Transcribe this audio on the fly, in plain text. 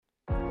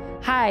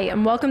Hi,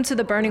 and welcome to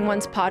the Burning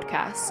Ones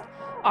podcast.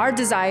 Our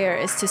desire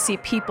is to see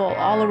people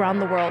all around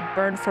the world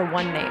burn for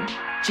one name,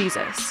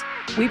 Jesus.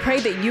 We pray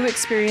that you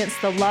experience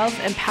the love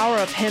and power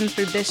of Him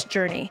through this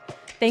journey.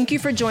 Thank you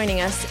for joining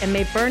us, and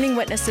may burning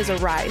witnesses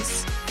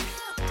arise.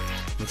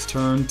 Let's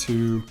turn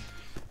to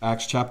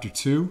Acts chapter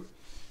 2,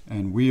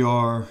 and we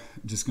are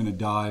just going to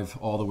dive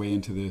all the way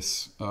into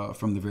this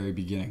from the very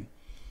beginning.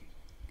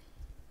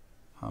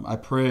 I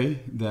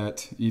pray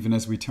that even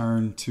as we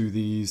turn to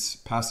these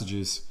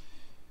passages,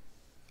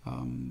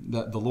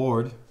 that the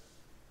Lord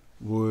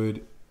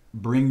would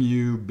bring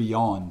you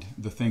beyond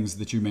the things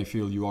that you may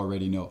feel you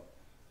already know.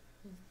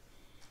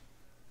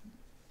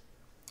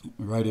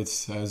 Right?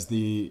 It's as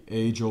the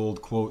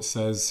age-old quote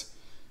says,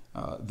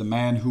 the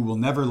man who will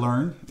never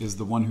learn is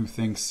the one who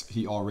thinks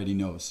he already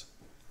knows.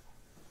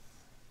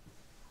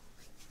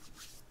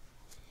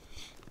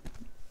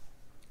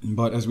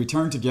 But as we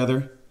turn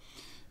together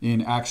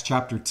in Acts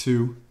chapter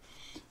 2,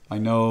 I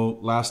know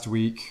last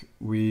week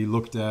we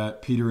looked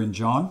at Peter and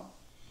John,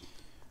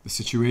 the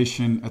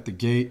situation at the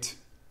gate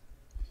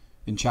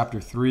in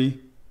chapter 3.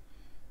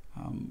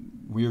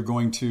 We are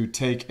going to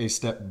take a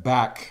step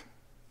back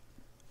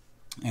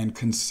and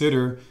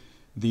consider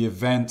the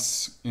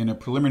events in a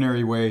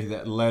preliminary way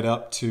that led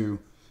up to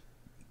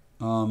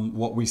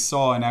what we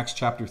saw in Acts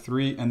chapter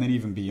 3, and then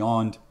even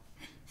beyond,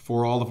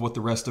 for all of what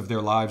the rest of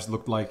their lives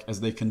looked like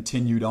as they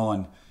continued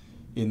on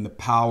in the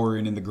power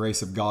and in the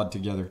grace of God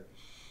together.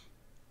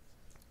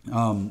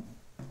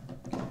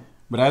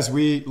 But as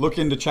we look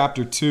into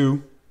chapter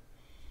 2,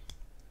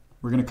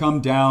 we're going to come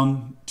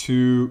down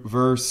to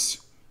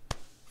verse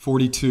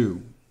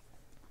 42.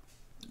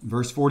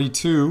 Verse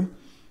 42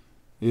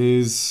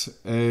 is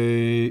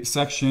a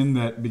section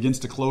that begins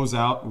to close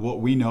out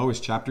what we know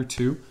as chapter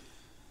 2.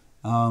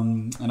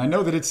 And I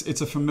know that it's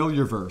a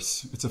familiar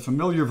verse. It's a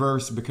familiar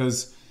verse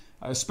because,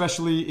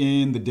 especially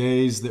in the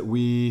days that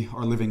we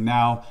are living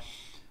now,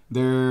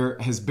 there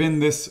has been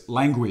this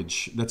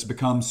language that's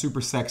become super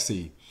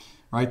sexy,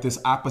 right? This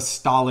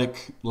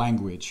apostolic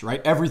language,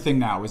 right? Everything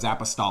now is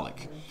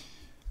apostolic.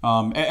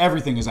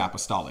 Everything is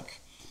apostolic.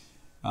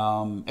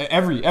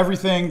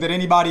 Everything that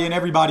anybody and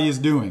everybody is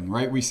doing,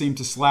 right? We seem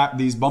to slap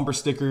these bumper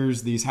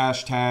stickers, these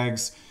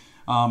hashtags.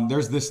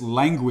 There's this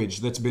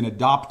language that's been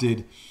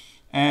adopted,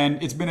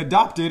 and it's been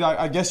adopted,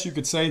 I guess you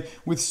could say,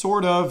 with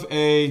sort of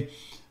an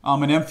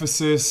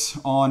emphasis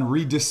on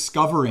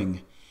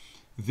rediscovering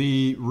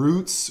the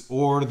roots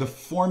or the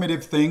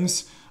formative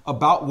things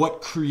about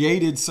what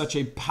created such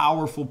a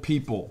powerful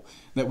people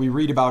that we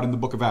read about in the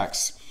book of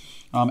Acts.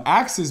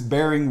 Acts is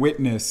bearing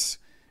witness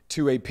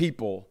to a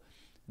people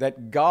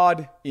that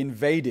God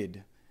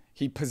invaded,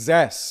 He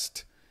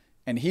possessed,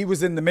 and He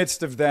was in the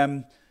midst of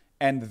them,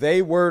 and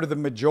they were the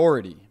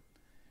majority.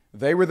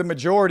 They were the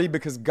majority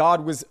because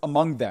God was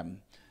among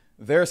them.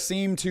 There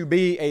seemed to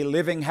be a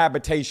living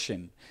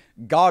habitation.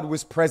 God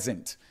was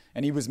present,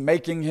 and He was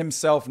making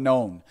Himself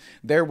known.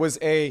 There was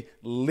a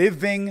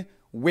living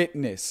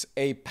witness,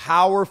 a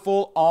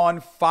powerful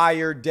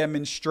on-fire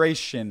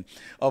demonstration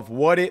of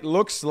what it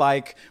looks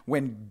like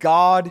when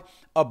God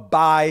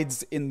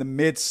abides in the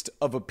midst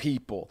of a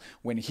people,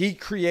 when He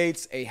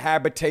creates a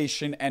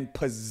habitation and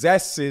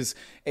possesses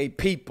a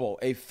people,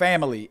 a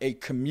family, a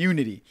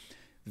community.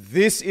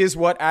 This is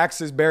what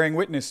Acts is bearing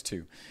witness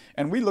to.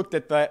 And we looked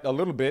at that a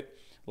little bit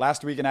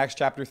last week in Acts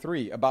chapter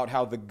 3 about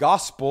how the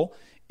gospel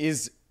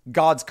is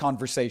God's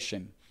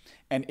conversation,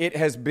 and it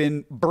has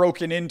been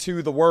broken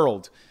into the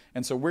world.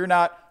 And so we're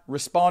not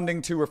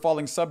responding to or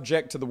falling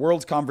subject to the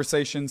world's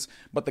conversations,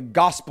 but the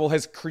gospel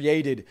has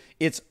created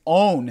its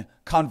own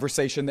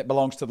conversation that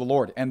belongs to the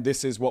Lord. And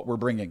this is what we're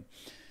bringing.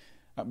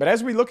 But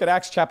as we look at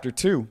Acts chapter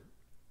 2,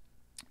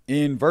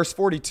 in verse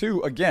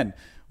 42, again,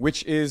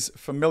 which is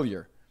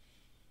familiar.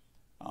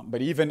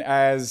 But even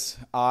as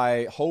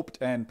I hoped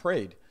and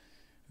prayed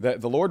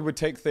that the Lord would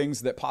take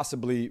things that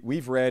possibly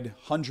we've read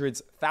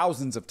hundreds,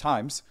 thousands of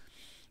times,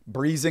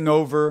 breezing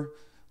over,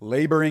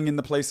 laboring in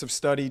the place of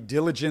study,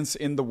 diligence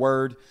in the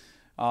word,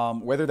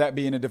 whether that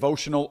be in a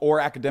devotional or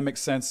academic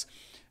sense,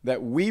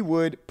 that we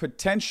would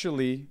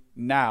potentially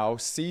now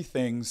see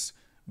things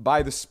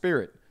by the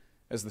Spirit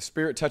as the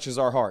Spirit touches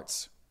our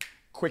hearts,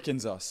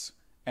 quickens us,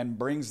 and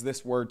brings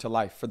this word to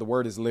life. For the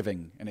word is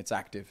living and it's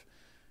active,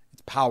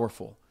 it's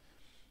powerful,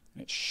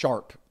 and it's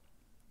sharp.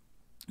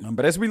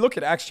 But as we look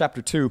at Acts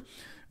chapter 2,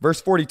 verse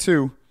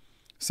 42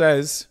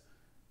 says,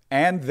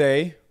 "And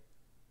they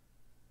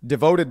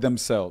devoted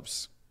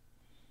themselves."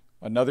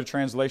 Another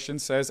translation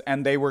says,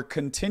 "and they were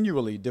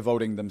continually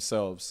devoting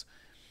themselves."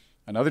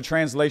 Another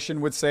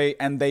translation would say,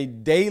 "and they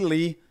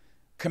daily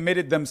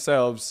committed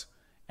themselves."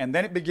 And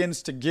then it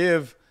begins to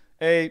give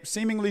a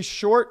seemingly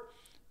short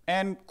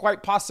and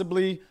quite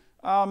possibly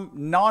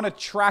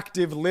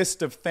non-attractive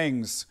list of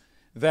things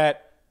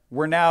that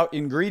were now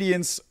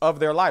ingredients of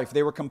their life.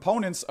 They were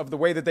components of the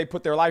way that they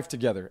put their life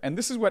together. And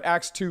this is what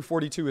Acts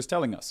 2:42 is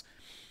telling us.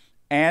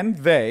 "And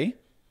they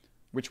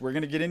which we're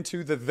going to get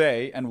into the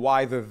they and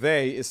why the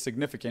they is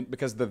significant,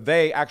 because the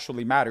they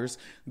actually matters.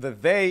 The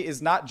they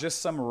is not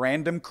just some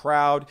random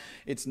crowd.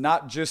 It's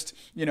not just,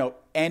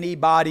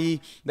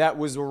 anybody that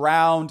was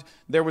around.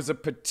 There was a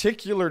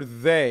particular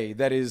they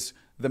that is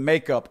the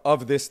makeup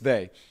of this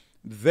they.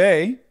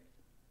 They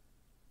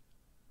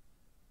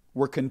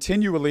were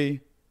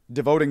continually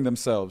devoting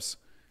themselves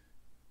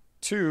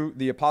to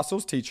the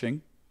apostles'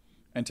 teaching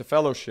and to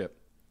fellowship,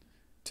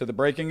 to the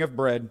breaking of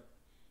bread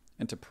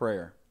and to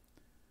prayer.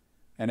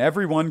 And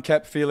everyone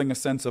kept feeling a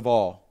sense of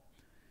awe.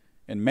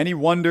 And many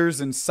wonders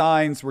and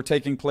signs were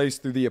taking place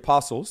through the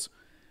apostles.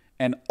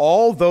 And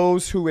all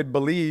those who had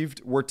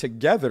believed were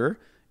together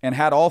and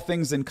had all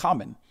things in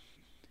common.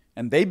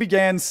 And they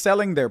began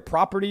selling their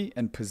property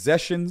and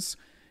possessions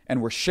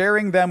and were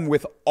sharing them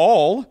with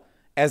all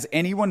as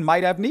anyone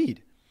might have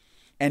need.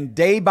 And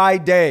day by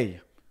day,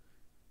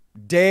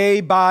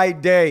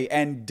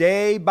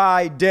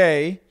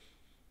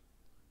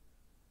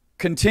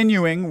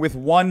 continuing with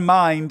one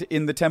mind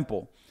in the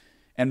temple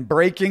and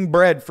breaking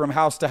bread from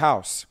house to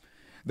house,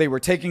 they were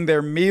taking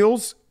their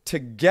meals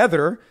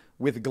together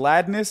with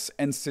gladness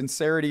and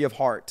sincerity of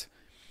heart,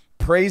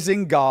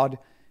 praising God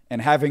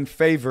and having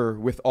favor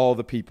with all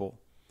the people.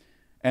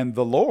 And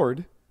the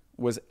Lord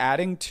was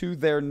adding to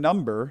their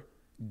number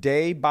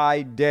day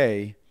by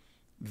day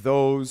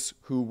those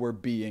who were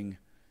being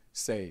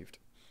saved.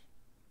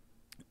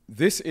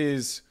 This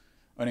is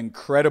an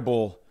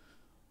incredible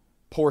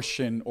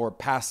portion or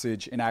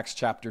passage in Acts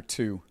chapter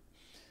 2.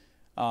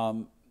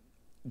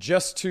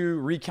 Just to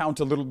recount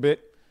a little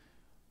bit,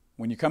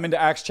 when you come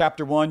into Acts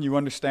chapter 1, you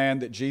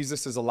understand that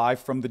Jesus is alive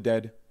from the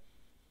dead.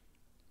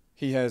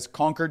 He has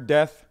conquered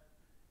death.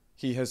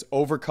 He has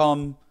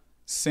overcome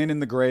sin in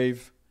the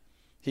grave.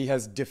 He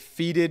has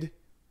defeated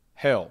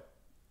hell.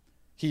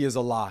 He is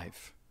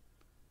alive.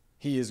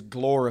 He is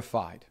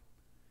glorified.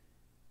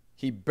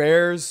 He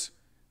bears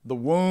the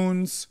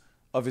wounds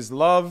of his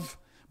love,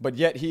 but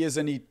yet he is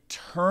an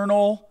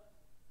eternal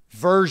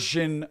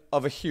version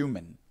of a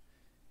human.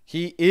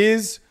 He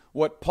is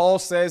what Paul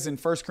says in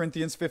 1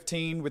 Corinthians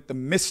 15 with the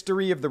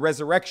mystery of the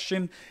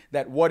resurrection,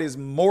 that what is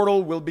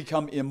mortal will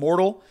become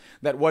immortal,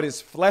 that what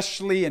is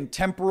fleshly and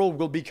temporal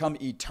will become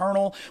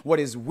eternal, what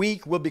is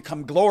weak will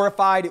become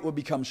glorified, it will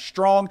become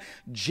strong.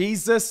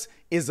 Jesus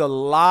is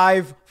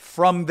alive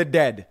from the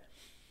dead.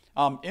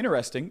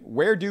 Interesting,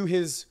 where do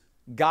his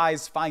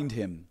guys find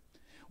him?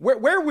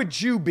 Where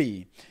would you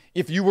be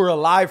if you were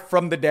alive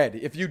from the dead,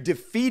 if you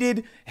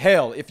defeated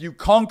hell, if you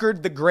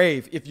conquered the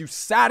grave, if you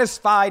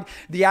satisfied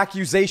the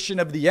accusation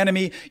of the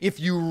enemy, if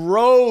you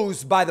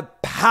rose by the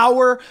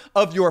power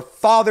of your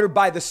Father,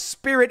 by the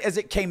Spirit as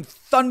it came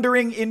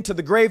thundering into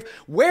the grave?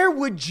 Where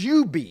would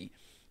you be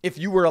if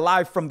you were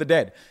alive from the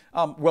dead?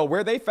 Well,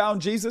 where they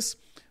found Jesus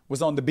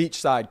was on the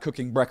beachside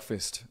cooking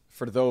breakfast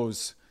for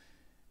those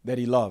that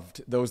he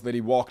loved, those that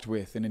he walked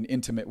with in an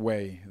intimate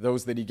way,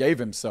 those that he gave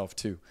himself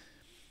to.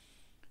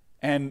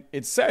 And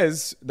it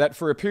says that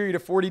for a period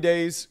of 40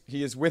 days,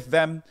 he is with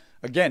them.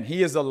 Again,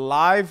 he is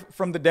alive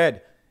from the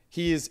dead.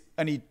 He is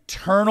an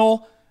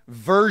eternal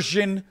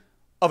version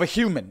of a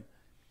human.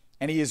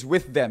 And he is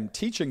with them,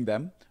 teaching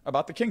them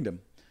about the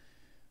kingdom.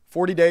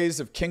 40 days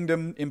of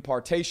kingdom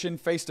impartation,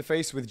 face to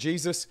face with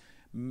Jesus.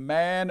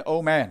 Man,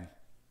 oh man.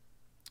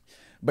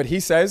 But he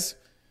says,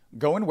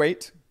 go and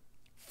wait,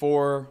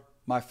 for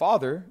my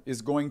Father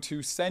is going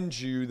to send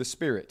you the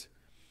Spirit.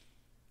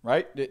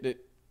 Right?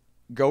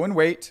 Go and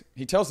wait.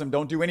 He tells them,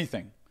 don't do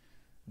anything.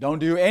 Don't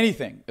do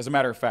anything, as a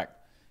matter of fact.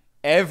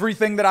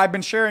 Everything that I've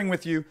been sharing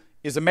with you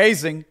is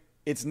amazing.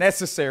 It's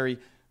necessary.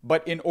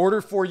 But in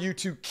order for you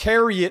to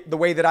carry it the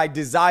way that I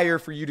desire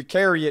for you to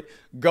carry it,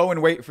 go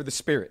and wait for the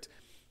Spirit.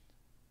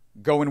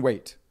 Go and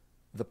wait.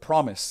 The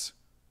promise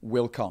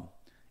will come.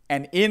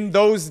 And in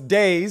those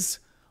days,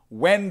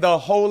 when the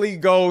Holy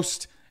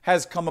Ghost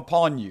has come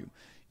upon you,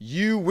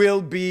 you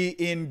will be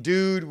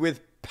endued with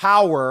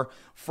power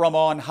from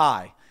on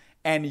high.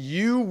 And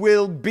you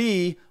will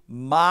be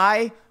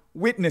my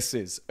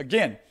witnesses.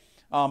 Again,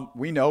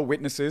 we know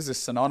witnesses is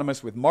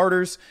synonymous with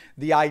martyrs.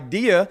 The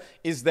idea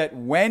is that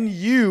when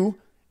you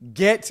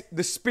get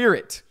the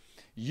Spirit,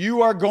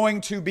 you are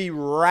going to be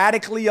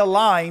radically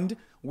aligned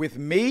with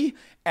me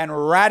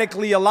and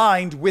radically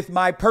aligned with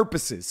my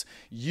purposes.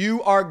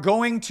 You are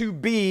going to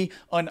be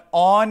an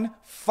on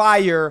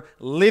fire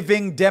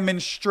living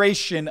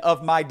demonstration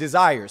of my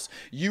desires.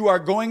 You are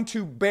going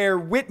to bear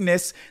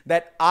witness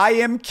that I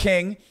am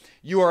king.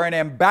 You are an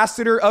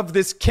ambassador of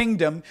this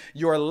kingdom.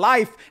 Your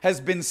life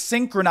has been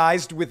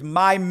synchronized with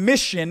my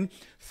mission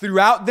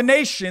throughout the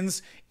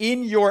nations.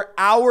 In your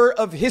hour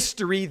of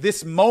history,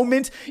 this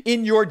moment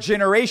in your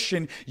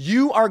generation,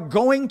 you are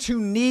going to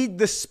need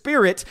the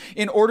Spirit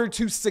in order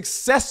to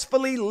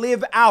successfully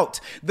live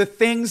out the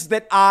things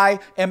that I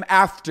am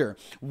after.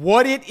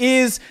 What it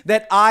is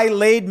that I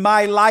laid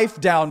my life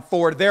down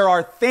for. There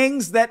are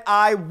things that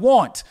I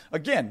want.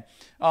 Again,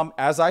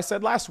 as I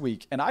said last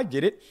week, and I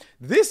get it,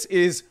 this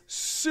is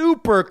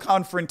super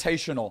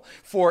confrontational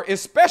for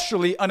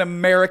especially an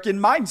American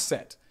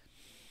mindset.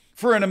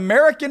 For an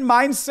American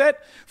mindset,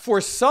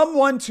 for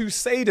someone to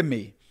say to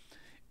me,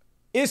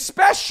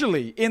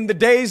 especially in the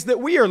days that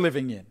we are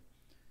living in,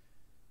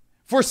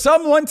 for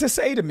someone to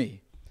say to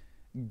me,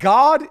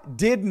 God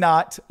did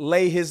not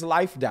lay his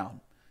life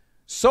down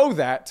so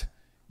that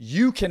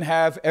you can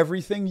have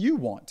everything you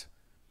want.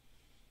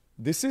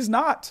 This is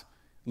not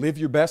live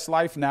your best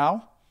life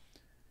now.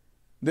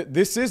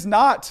 This is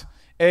not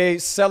a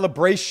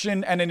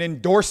celebration and an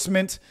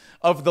endorsement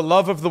of the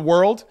love of the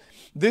world.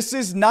 This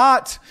is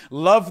not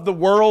love the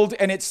world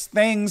and its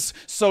things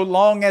so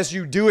long as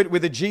you do it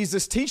with a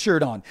Jesus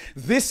t-shirt on.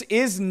 This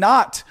is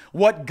not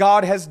what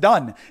God has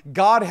done.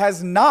 God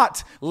has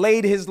not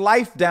laid his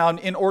life down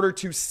in order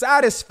to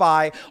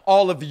satisfy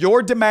all of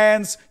your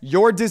demands,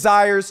 your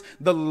desires,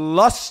 the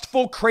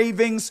lustful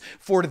cravings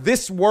for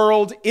this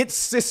world, its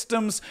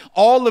systems,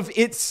 all of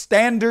its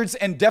standards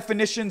and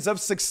definitions of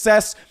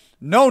success.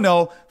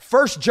 No.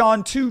 1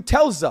 John 2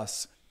 tells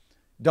us,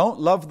 don't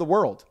love the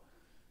world,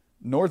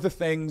 nor the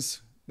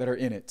things that are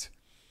in it.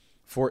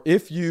 For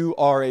if you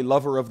are a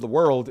lover of the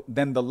world,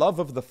 then the love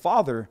of the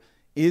Father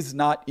is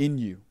not in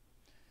you.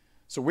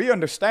 So we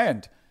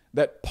understand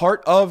that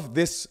part of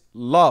this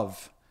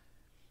love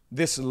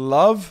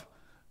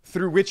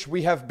through which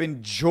we have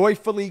been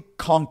joyfully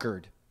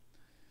conquered,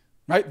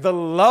 right? The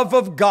love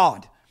of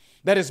God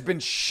that has been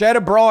shed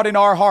abroad in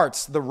our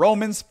hearts, the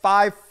Romans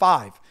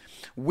 5:5.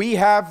 We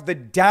have the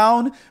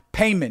down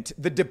payment,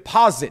 the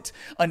deposit,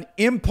 an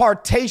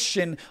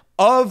impartation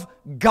of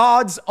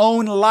God's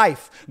own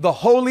life. The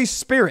Holy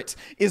Spirit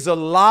is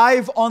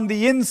alive on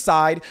the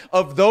inside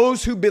of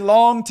those who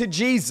belong to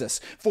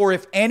Jesus. For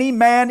if any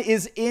man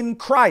is in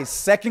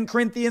Christ, 2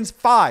 Corinthians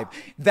 5,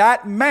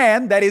 that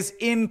man that is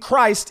in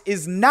Christ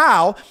is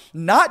now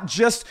not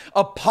just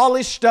a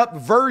polished up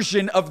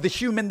version of the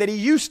human that he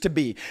used to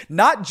be,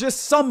 not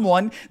just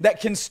someone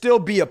that can still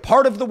be a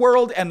part of the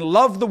world and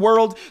love the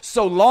world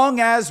so long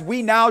as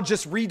we now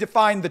just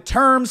redefine the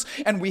terms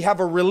and we have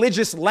a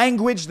religious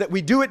language that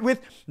we do it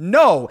with.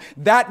 No,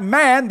 that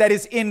man that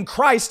is in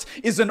Christ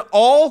is an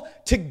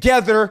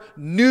altogether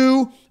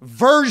new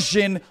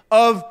version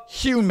of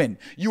human.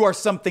 You are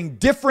something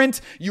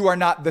different. You are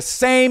not the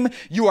same.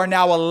 You are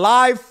now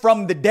alive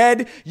from the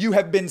dead. You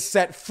have been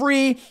set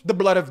free. The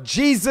blood of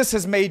Jesus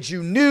has made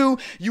you new.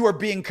 You are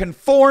being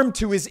conformed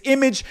to his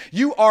image.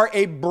 You are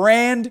a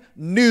brand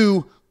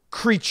new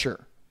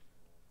creature.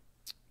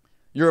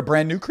 You're a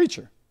brand new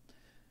creature.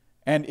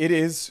 And it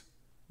is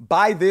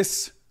by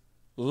this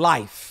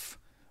life,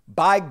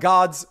 by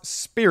God's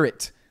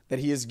Spirit that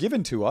he has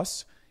given to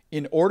us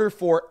in order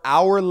for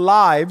our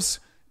lives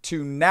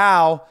to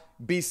now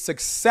be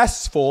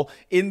successful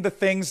in the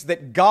things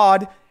that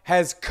God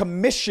has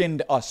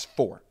commissioned us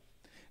for.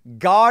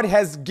 God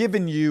has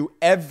given you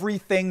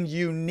everything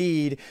you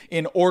need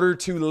in order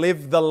to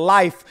live the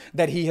life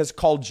that he has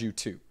called you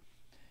to.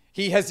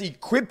 He has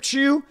equipped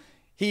you.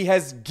 He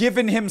has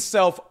given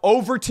himself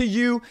over to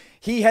you.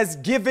 He has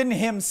given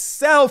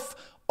himself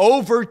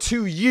over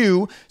to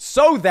you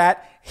so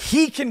that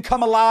he can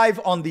come alive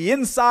on the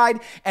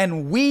inside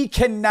and we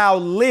can now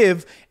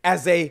live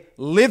as a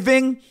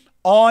living,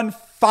 on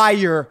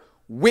fire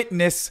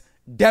witness,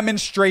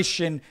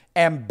 demonstration,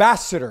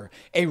 ambassador,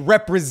 a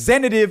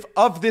representative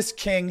of this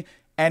king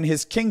and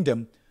his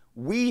kingdom.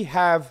 We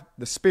have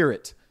the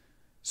Spirit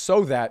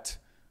so that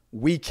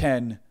we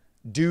can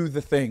do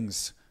the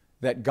things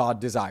that God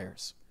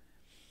desires.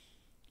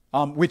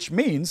 Which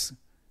means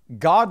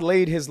God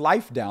laid his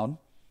life down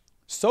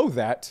so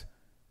that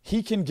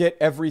he can get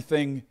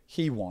everything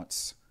he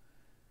wants.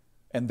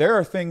 And there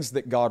are things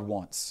that God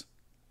wants.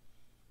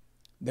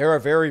 There are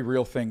very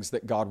real things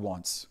that God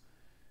wants.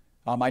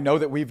 I know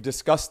that we've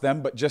discussed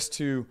them, but just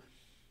to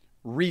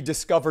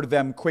rediscover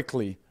them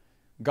quickly,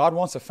 God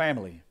wants a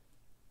family.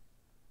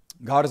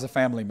 God is a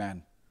family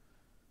man.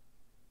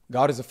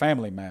 God is a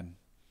family man.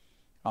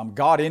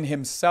 God in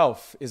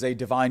himself is a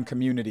divine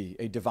community,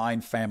 a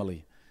divine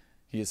family.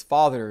 He is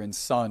Father and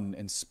Son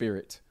and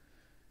Spirit.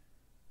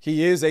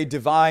 He is a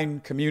divine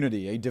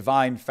community, a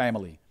divine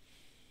family.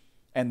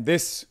 And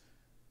this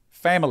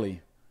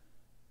family,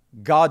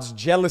 God's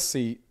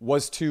jealousy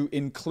was to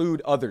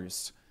include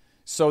others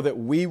so that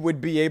we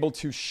would be able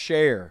to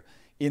share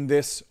in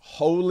this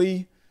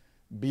holy,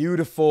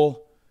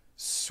 beautiful,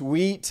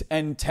 sweet,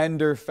 and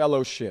tender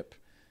fellowship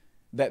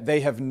that they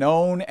have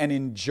known and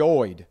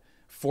enjoyed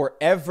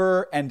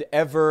forever and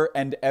ever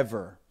and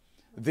ever,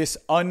 this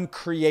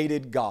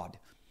uncreated God.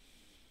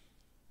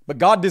 But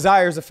God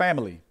desires a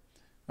family.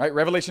 Right?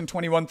 Revelation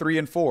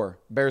 21:3-4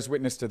 bears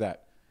witness to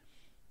that.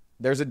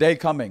 There's a day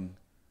coming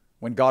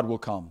when God will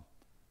come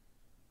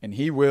and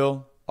he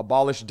will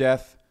abolish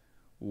death,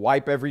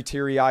 wipe every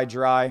teary eye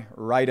dry,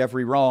 right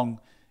every wrong.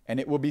 And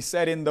it will be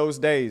said in those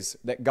days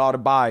that God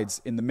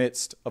abides in the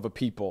midst of a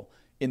people,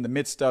 in the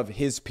midst of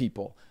his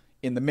people,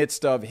 in the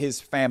midst of his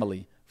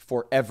family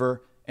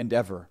forever and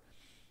ever.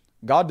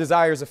 God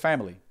desires a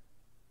family.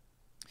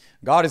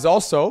 God has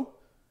also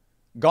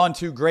gone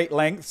to great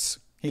lengths.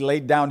 He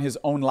laid down his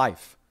own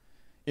life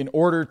in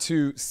order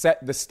to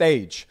set the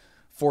stage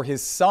for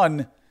his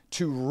Son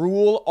to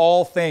rule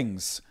all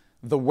things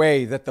the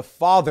way that the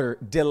Father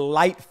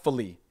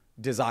delightfully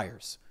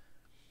desires.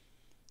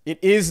 It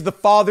is the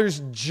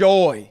Father's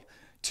joy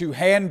to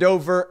hand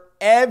over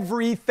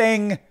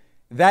everything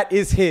that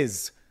is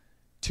his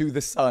to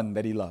the Son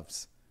that he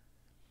loves.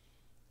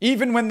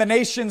 Even when the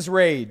nations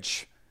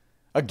rage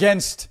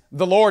against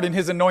the Lord and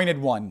his anointed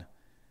one,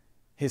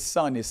 his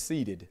Son is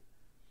seated,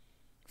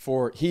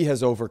 for he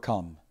has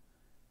overcome,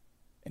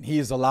 and he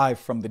is alive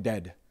from the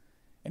dead,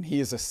 and he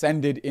is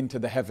ascended into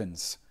the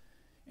heavens,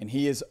 and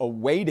he is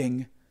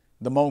awaiting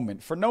the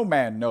moment, for no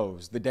man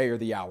knows the day or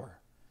the hour.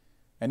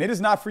 And it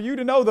is not for you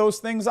to know those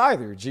things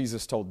either,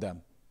 Jesus told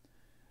them.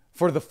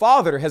 For the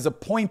Father has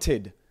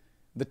appointed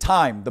the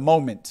time, the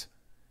moment,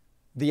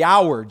 the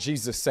hour,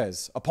 Jesus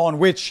says, upon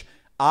which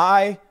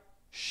I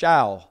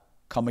shall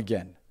come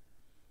again.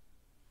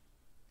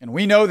 And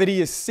we know that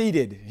he is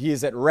seated, he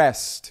is at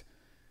rest.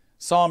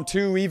 Psalm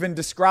 2 even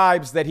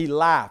describes that he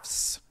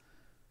laughs,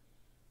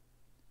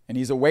 and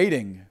he's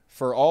awaiting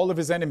for all of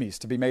his enemies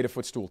to be made a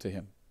footstool to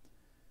him.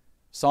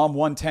 Psalm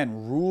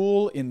 110,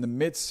 rule in the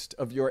midst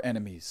of your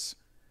enemies.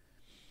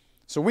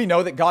 So we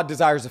know that God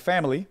desires a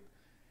family,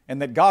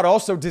 and that God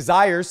also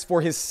desires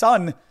for his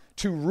Son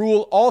to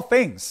rule all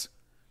things.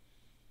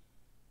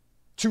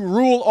 To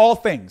rule all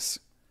things.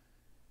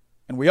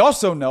 And we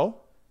also know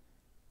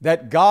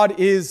that God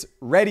is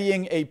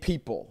readying a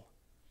people,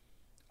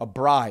 a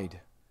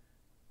bride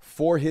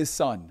for his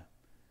Son,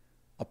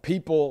 a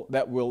people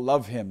that will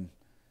love him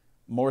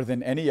more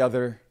than any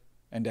other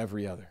and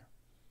every other.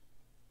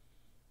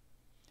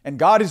 And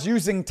God is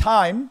using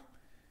time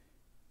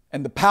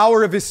and the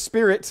power of his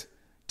Spirit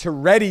to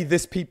ready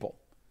this people.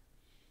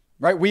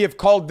 Right? We have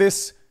called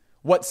this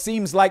what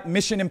seems like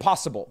mission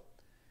impossible.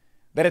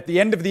 That at the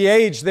end of the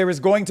age, there is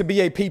going to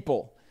be a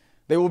people.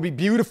 They will be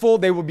beautiful,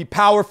 they will be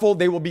powerful,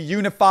 they will be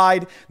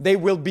unified, they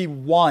will be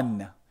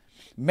one.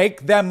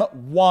 Make them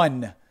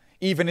one,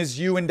 even as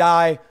you and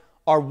I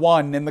are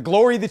one. And the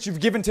glory that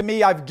you've given to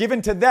me, I've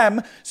given to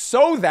them,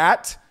 so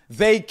that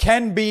they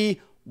can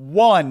be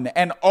one.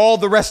 And all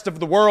the rest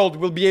of the world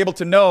will be able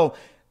to know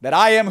that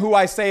I am who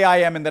I say I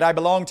am, and that I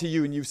belong to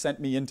you, and you sent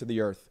me into the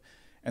earth,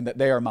 and that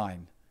they are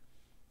mine.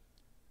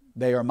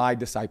 They are my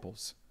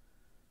disciples.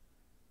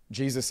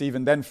 Jesus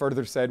even then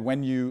further said,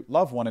 when you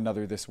love one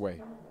another this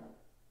way,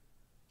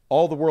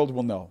 all the world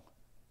will know.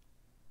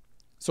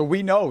 So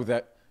we know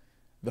that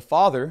the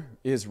Father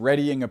is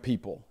readying a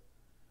people,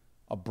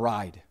 a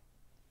bride.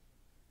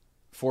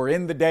 For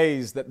in the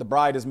days that the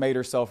bride has made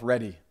herself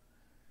ready,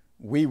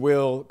 we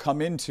will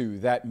come into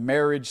that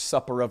marriage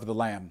supper of the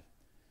Lamb,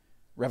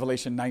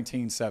 Revelation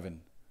 19:7,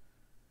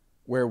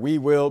 where we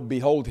will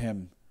behold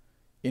him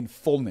in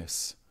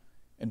fullness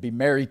and be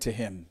married to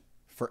him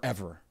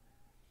forever.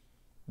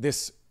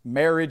 This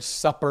marriage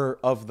supper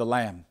of the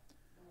Lamb,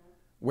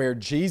 where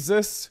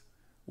Jesus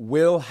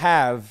will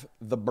have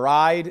the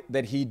bride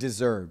that he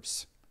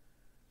deserves.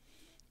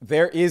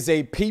 There is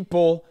a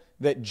people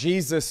that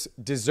Jesus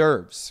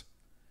deserves.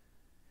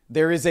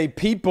 There is a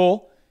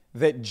people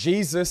that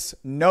Jesus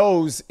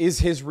knows is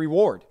his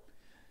reward.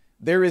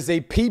 There is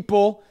a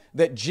people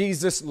that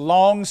Jesus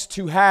longs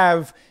to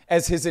have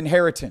as his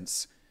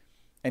inheritance.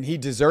 And he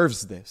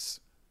deserves this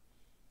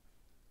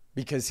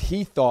because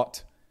he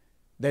thought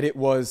that it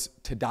was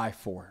to die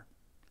for.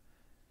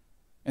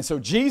 And so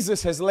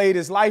Jesus has laid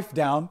his life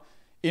down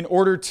in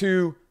order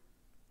to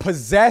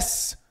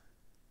possess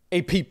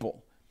a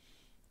people.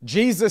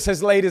 Jesus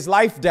has laid his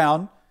life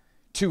down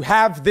to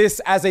have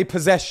this as a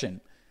possession.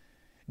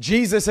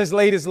 Jesus has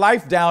laid his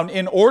life down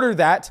in order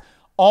that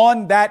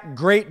on that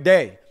great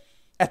day,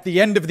 at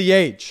the end of the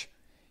age,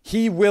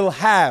 he will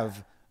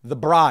have the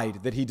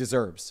bride that he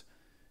deserves.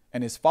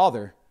 And his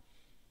Father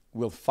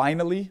will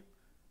finally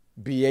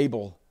be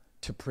able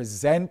to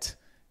present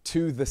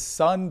to the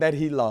Son that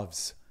he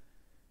loves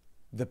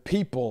the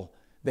people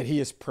that he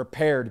has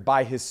prepared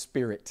by his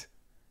Spirit.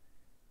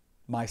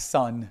 My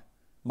son,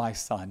 my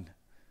son.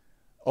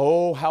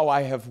 Oh, how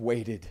I have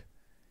waited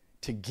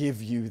to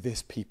give you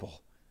this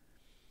people.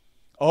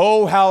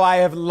 Oh, how I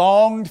have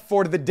longed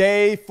for the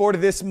day, for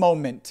this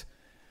moment,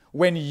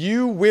 when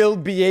you will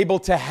be able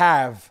to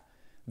have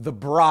the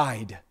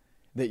bride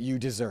that you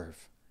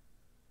deserve.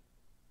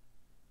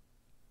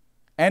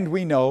 And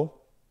we know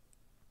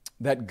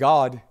that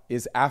God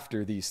is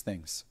after these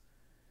things.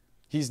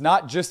 He's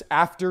not just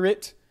after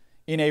it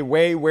in a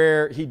way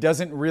where he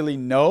doesn't really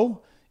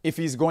know if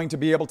he's going to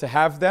be able to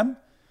have them,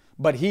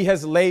 but he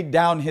has laid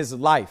down his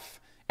life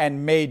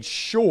and made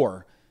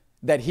sure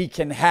that he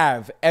can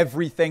have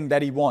everything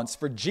that he wants.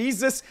 For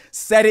Jesus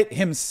said it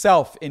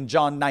himself in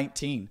John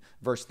 19,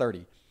 verse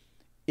 30.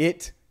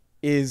 It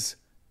is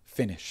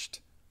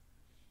finished.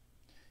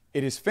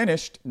 It is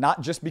finished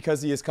not just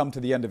because he has come to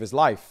the end of his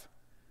life,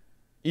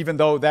 even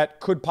though that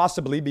could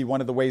possibly be one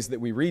of the ways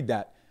that we read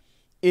that.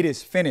 It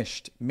is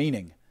finished,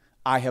 meaning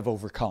I have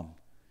overcome.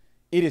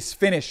 It is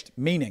finished,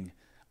 meaning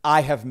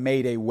I have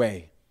made a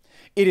way.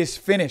 It is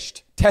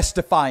finished,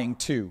 testifying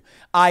to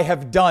I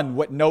have done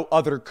what no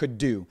other could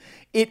do.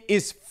 It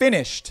is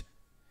finished,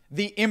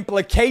 The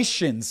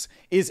implications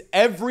is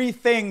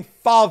everything,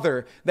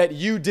 Father, that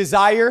you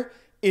desire,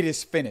 it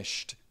is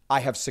finished.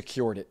 I have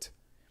secured it,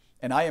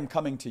 and I am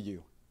coming to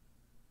you.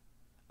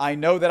 I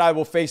know that I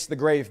will face the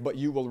grave, but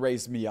you will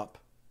raise me up.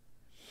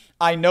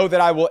 I know that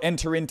I will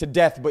enter into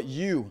death, but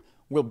you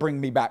will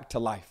bring me back to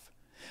life.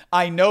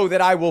 I know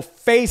that I will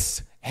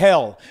face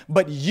hell,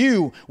 but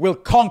you will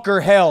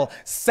conquer hell,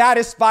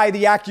 satisfy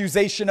the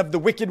accusation of the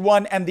wicked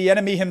one and the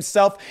enemy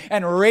himself,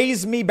 and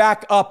raise me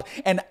back up,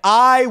 and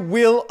I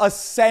will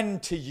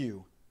ascend to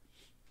you.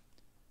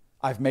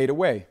 I've made a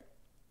way.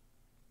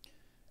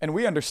 And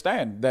we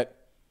understand that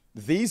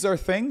these are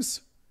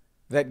things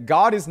that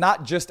God is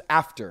not just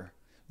after.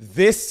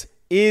 This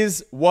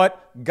is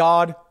what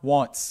God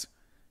wants.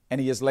 And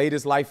he has laid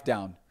his life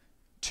down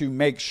to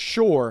make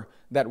sure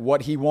that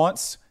what he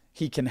wants,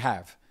 he can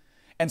have.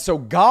 And so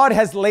God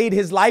has laid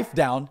his life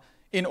down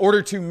in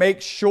order to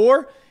make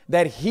sure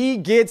that he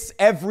gets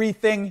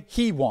everything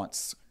he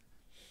wants.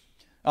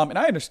 And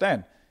I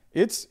understand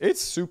it's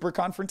super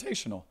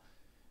confrontational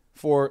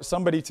for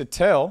somebody to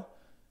tell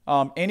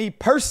any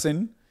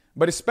person,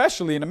 but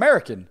especially an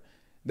American,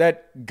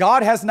 that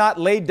God has not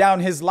laid down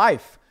his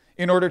life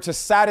in order to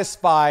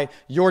satisfy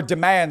your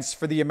demands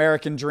for the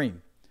American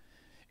dream,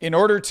 in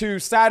order to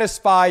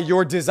satisfy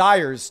your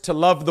desires to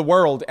love the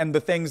world and the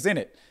things in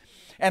it.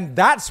 And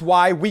that's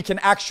why we can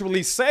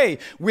actually say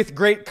with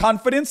great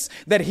confidence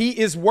that he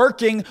is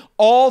working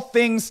all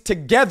things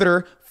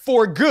together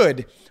for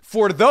good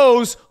for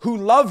those who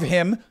love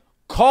him,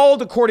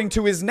 called according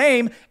to his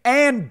name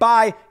and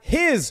by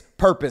his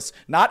purpose,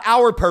 not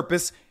our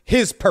purpose,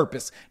 his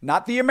purpose,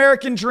 not the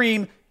American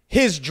dream,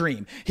 his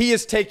dream. He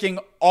is taking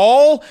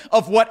all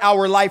of what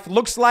our life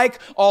looks like,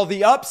 all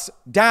the ups,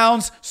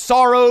 downs,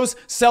 sorrows,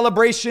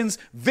 celebrations,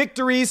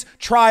 victories,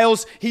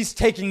 trials. He's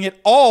taking it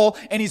all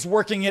and he's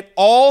working it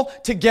all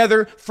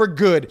together for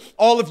good.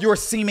 All of your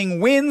seeming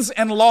wins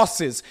and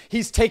losses,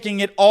 he's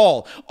taking it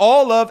all.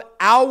 All of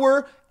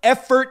our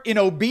effort in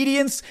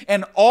obedience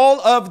and all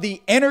of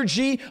the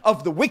energy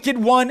of the wicked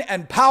one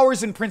and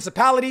powers and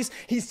principalities,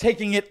 he's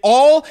taking it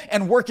all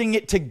and working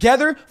it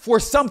together for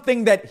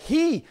something that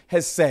he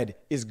has said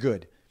is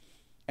good.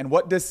 And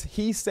what does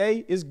he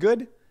say is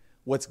good?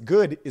 What's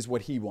good is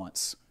what he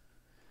wants.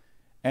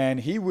 And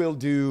he will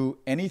do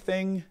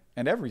anything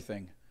and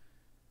everything.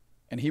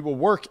 And he will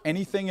work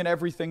anything and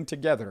everything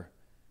together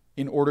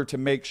in order to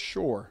make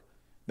sure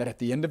that at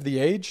the end of the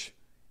age,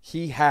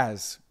 he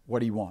has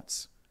what he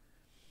wants.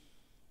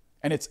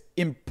 And it's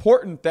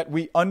important that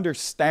we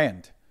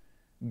understand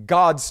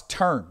God's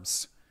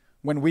terms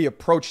when we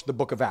approach the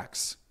book of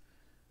Acts.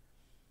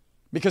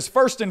 Because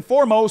first and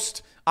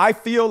foremost, I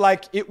feel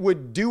like it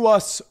would do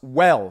us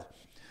well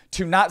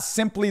to not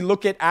simply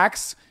look at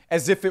Acts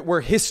as if it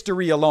were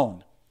history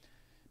alone.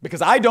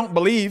 Because I don't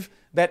believe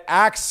that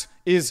Acts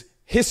is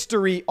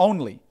history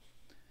only.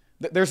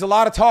 There's a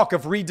lot of talk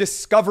of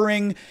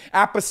rediscovering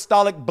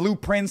apostolic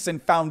blueprints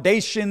and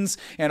foundations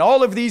and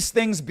all of these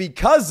things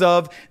because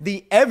of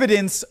the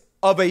evidence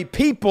of a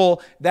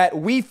people that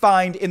we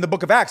find in the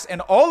book of Acts.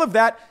 And all of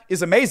that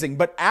is amazing,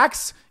 but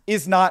Acts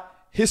is not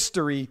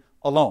history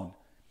alone.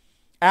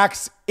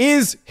 Acts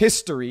is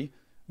history,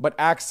 but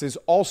Acts is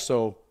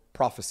also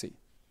prophecy.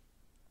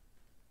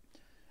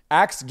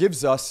 Acts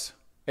gives us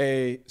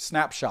a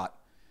snapshot.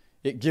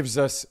 It gives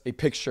us a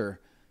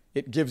picture.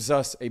 It gives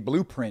us a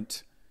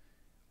blueprint,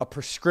 a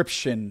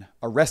prescription,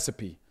 a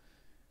recipe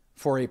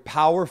for a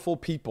powerful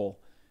people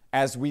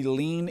as we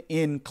lean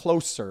in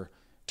closer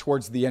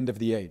towards the end of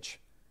the age.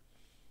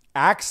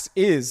 Acts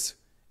is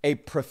a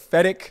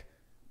prophetic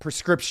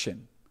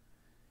prescription,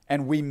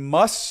 and we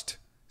must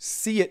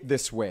see it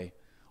this way,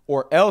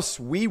 or else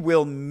we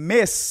will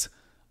miss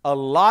a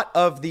lot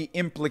of the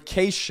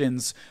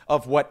implications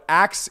of what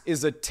Acts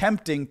is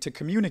attempting to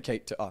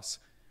communicate to us.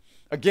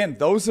 Again,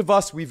 those of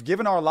us, we've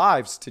given our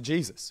lives to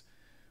Jesus.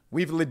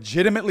 We've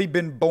legitimately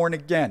been born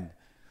again.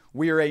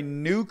 We are a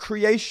new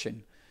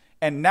creation.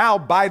 And now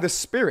by the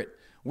Spirit,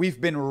 we've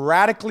been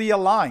radically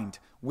aligned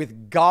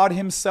with God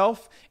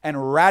himself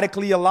and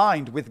radically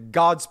aligned with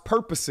God's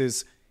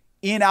purposes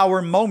in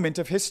our moment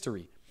of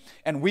history.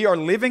 And we are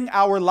living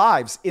our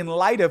lives in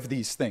light of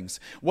these things.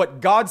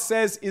 What God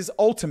says is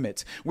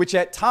ultimate, which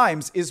at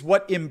times is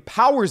what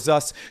empowers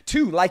us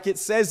to, like it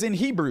says in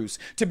Hebrews,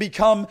 to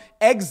become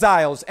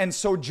exiles and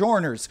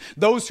sojourners,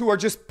 those who are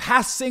just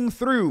passing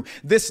through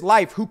this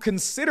life, who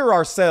consider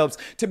ourselves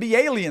to be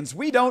aliens.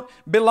 We don't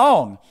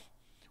belong.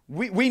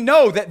 We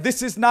know that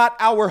this is not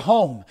our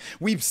home.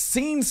 We've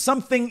seen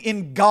something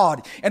in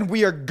God and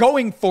we are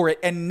going for it.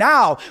 And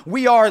now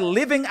we are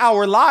living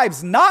our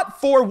lives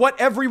not for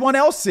what everyone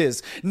else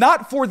is,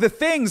 not for the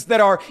things that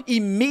are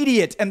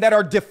immediate and that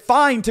are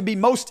defined to be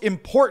most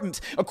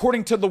important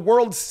according to the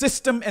world's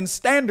system and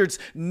standards.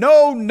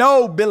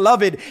 No,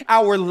 beloved,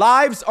 our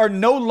lives are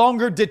no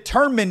longer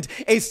determined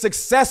a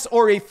success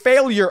or a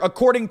failure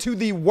according to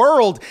the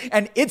world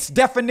and its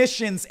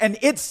definitions and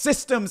its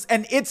systems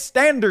and its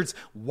standards.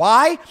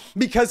 Why?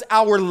 Because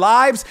our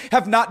lives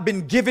have not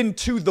been given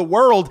to the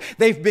world.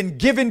 They've been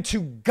given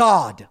to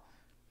God.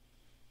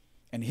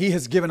 And he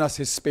has given us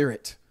his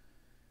Spirit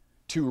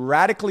to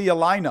radically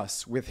align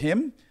us with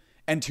him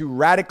and to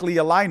radically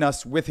align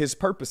us with his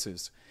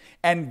purposes.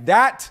 And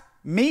that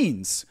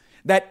means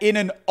that in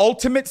an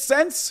ultimate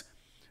sense,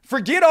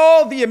 forget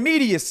all the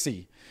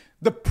immediacy,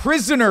 the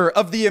prisoner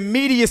of the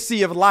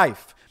immediacy of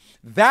life.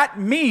 That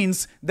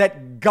means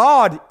that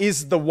God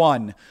is the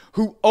one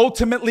who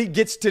ultimately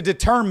gets to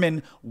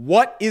determine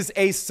what is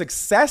a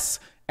success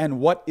and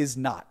what is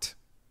not.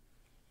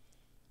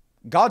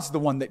 God's the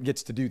one that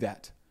gets to do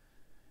that.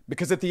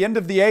 Because at the end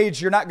of the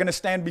age, you're not going to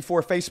stand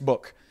before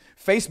Facebook.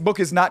 Facebook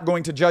is not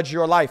going to judge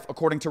your life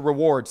according to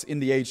rewards in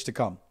the age to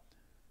come.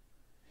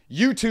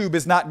 YouTube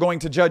is not going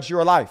to judge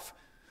your life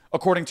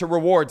according to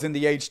rewards in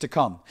the age to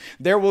come.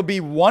 There will be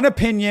one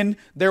opinion.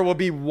 There will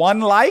be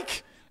one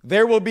like.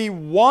 There will be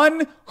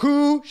one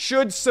who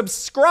should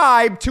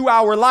subscribe to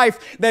our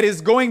life that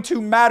is going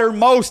to matter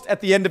most at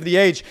the end of the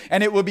age.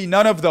 And it will be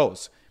none of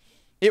those.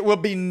 It will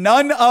be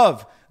none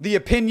of the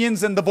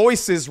opinions and the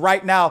voices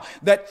right now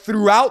that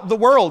throughout the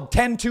world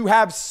tend to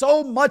have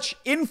so much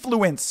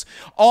influence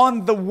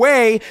on the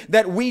way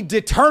that we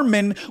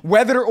determine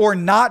whether or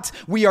not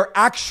we are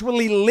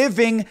actually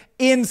living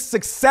in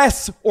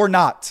success or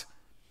not.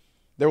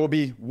 There will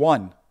be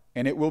one,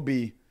 and it will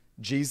be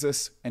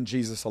Jesus and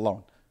Jesus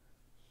alone.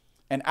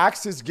 And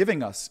Acts is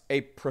giving us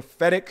a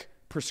prophetic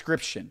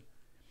prescription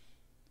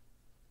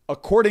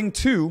according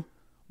to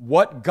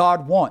what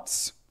God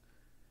wants.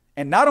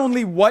 And not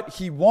only what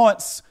he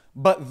wants,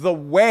 but the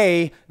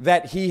way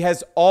that he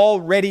has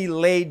already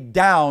laid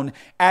down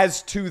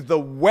as to the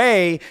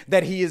way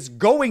that he is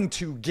going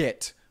to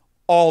get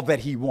all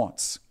that he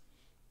wants.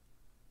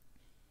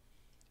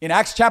 In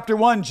Acts chapter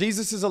 1,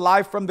 Jesus is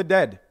alive from the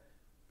dead.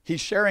 He's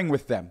sharing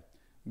with them,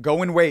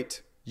 go and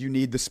wait. You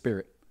need the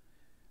Spirit.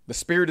 The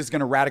Spirit is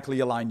going to radically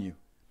align you.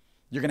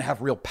 You're going to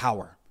have real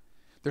power.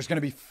 There's going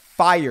to be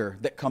fire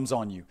that comes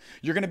on you.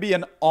 You're going to be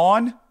an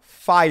on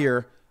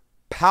fire,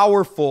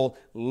 powerful,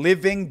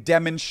 living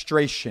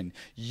demonstration.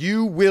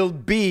 You will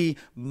be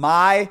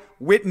my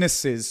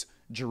witnesses,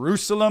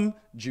 Jerusalem,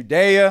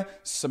 Judea,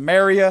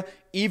 Samaria,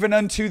 even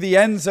unto the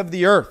ends of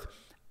the earth.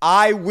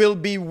 I will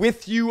be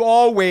with you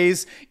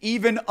always,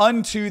 even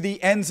unto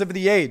the ends of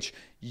the age.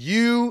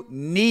 You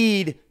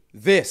need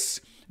this.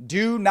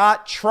 Do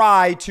not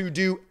try to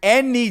do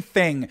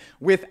anything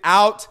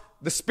without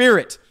the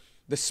Spirit.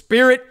 The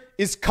Spirit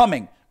is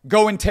coming.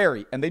 Go and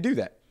tarry. And they do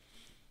that.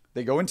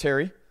 They go and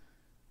tarry.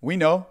 We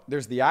know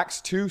there's the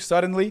Acts 2,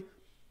 suddenly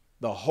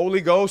the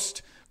Holy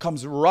Ghost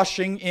comes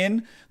rushing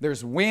in.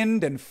 There's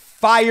wind and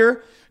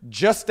fire,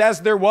 just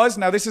as there was.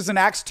 Now, this is an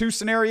Acts 2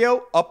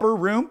 scenario, upper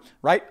room,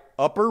 right?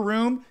 Upper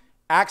room,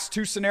 Acts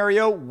 2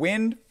 scenario,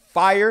 wind,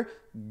 fire.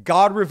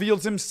 God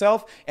reveals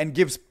himself and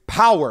gives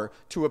power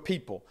to a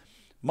people,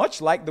 much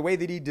like the way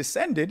that he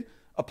descended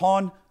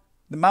upon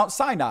the Mount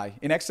Sinai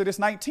in Exodus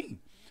 19.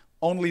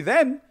 Only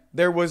then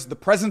there was the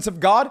presence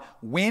of God,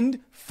 wind,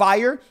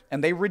 fire,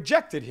 and they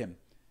rejected him.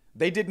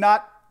 They did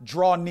not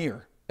draw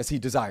near as he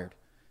desired.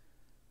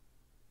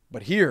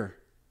 But here,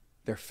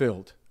 they're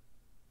filled.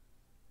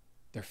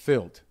 They're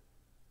filled.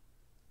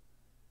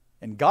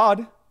 And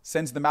God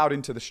sends them out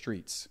into the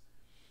streets.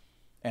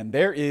 And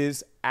there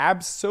is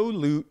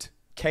absolute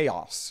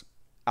chaos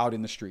out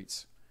in the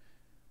streets.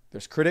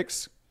 There's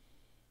critics.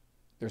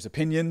 There's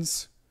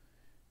opinions.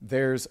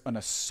 There's an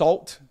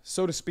assault,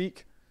 so to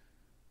speak,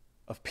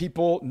 of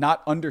people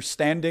not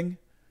understanding.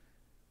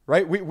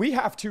 Right? We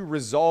have to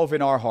resolve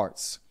in our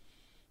hearts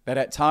that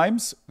at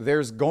times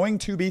there's going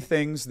to be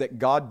things that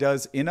God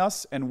does in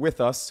us and with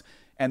us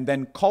and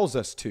then calls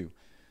us to.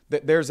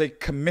 That there's a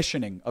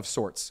commissioning of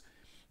sorts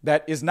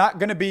that is not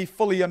going to be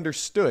fully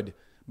understood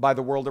by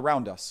the world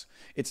around us.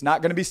 It's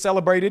not going to be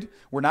celebrated.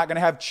 We're not going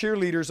to have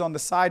cheerleaders on the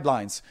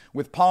sidelines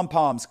with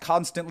pom-poms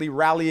constantly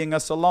rallying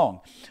us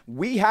along.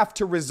 We have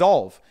to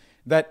resolve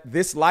that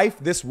this life,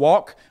 this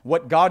walk,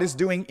 what God is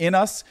doing in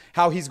us,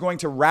 how he's going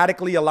to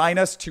radically align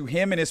us to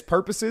him and his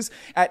purposes,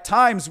 at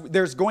times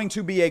there's going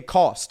to be a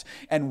cost.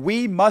 And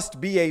we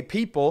must be a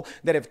people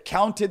that have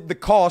counted the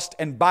cost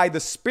and by the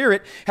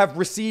Spirit have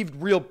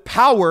received real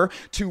power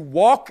to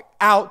walk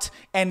out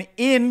and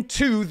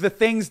into the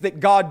things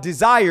that God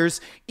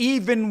desires,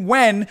 even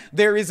when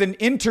there is an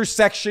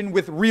intersection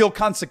with real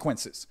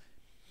consequences.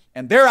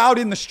 And they're out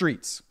in the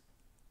streets.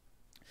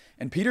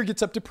 And Peter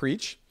gets up to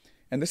preach.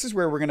 And this is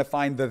where we're going to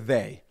find the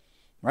they,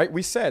 right?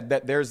 We said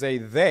that there's a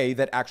they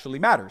that actually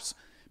matters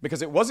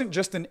because it wasn't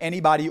just an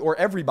anybody or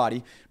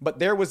everybody, but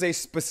there was a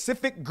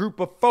specific group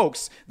of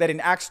folks that in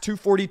Acts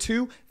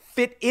 2:42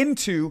 fit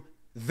into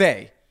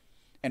they.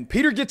 And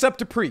Peter gets up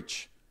to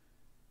preach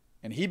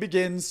and he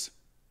begins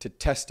to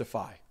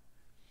testify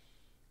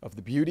of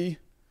the beauty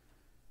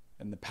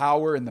and the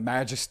power and the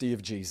majesty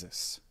of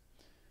Jesus.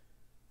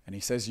 And he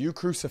says, you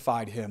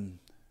crucified him,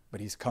 but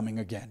he's coming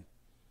again.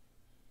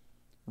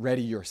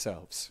 Ready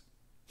yourselves.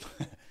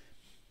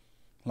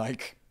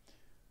 Like,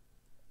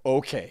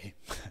 okay.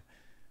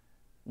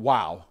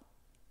 Wow.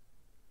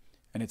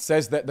 And it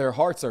says that their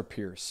hearts are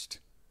pierced.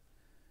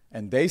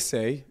 And they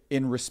say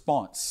in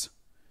response,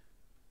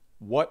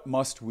 what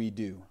must we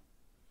do?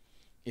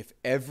 if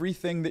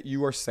everything that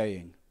you are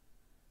saying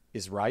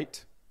is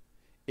right,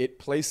 it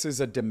places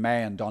a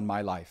demand on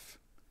my life.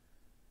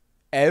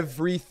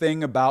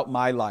 Everything about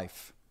my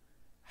life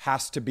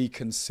has to be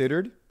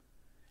considered,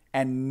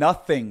 and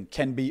nothing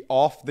can be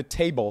off the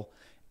table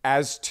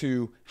as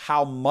to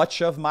how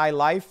much of my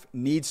life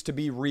needs to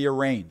be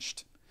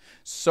rearranged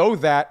so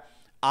that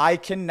I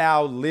can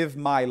now live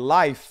my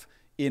life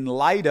in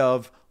light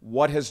of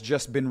what has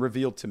just been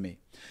revealed to me.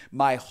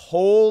 My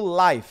whole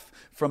life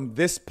from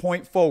this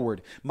point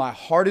forward, my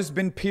heart has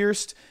been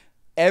pierced.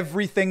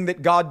 Everything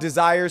that God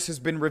desires has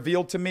been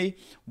revealed to me.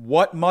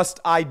 What must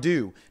I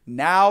do?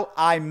 Now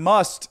I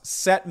must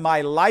set my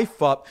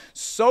life up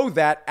so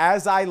that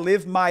as I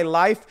live my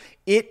life,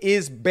 it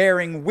is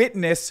bearing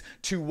witness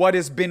to what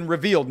has been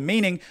revealed.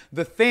 Meaning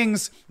the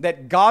things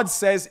that God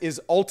says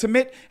is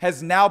ultimate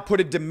has now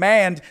put a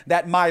demand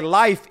that my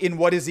life in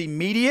what is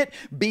immediate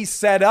be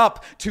set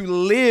up to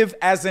live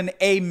as an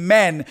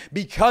amen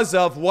because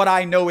of what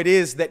I know it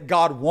is that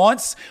God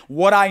wants,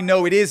 what I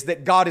know it is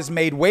that God has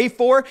made way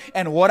for,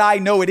 and what I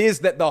know it is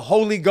that the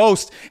Holy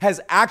Ghost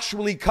has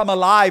actually come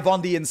alive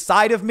on the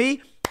inside of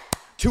me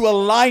to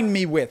align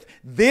me with.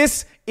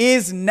 This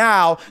is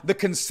now the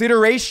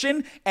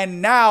consideration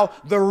and now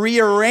the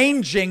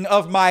rearranging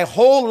of my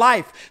whole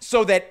life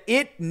so that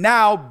it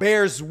now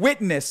bears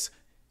witness,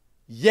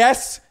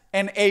 yes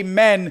and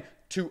amen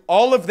to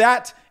all of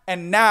that.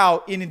 And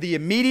now in the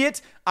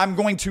immediate, I'm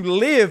going to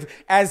live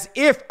as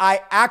if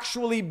I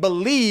actually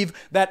believe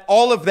that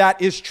all of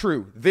that is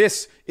true.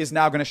 This is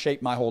now going to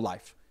shape my whole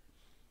life.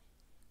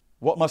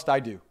 What must I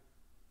do?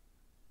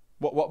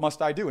 What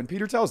must I do? And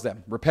Peter tells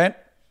them, repent,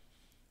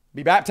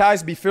 be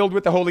baptized, be filled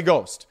with the Holy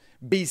Ghost.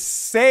 Be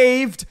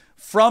saved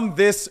from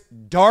this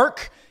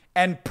dark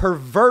and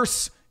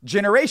perverse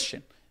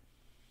generation.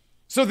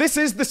 So this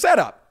is the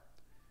setup.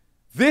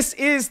 This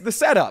is the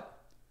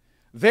setup.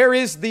 There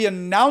is the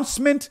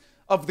announcement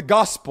of the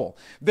gospel.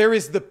 There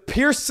is the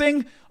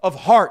piercing of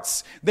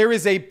hearts. There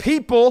is a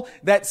people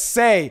that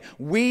say,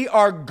 we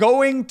are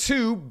going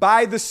to,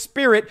 by the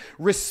Spirit,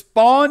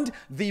 respond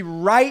the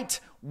right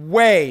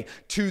way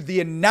to the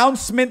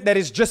announcement that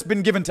has just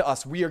been given to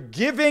us. We are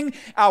giving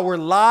our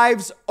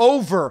lives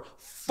over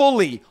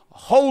fully,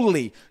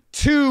 wholly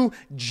to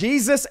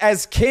Jesus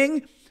as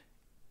King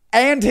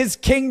and his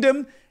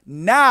kingdom.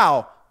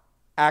 Now,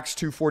 Acts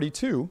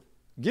 2:42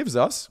 gives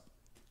us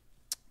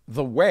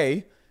the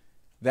way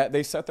that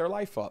they set their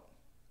life up.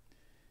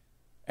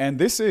 And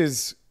this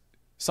is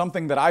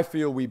something that I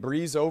feel we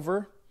breeze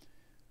over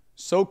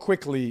so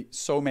quickly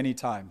so many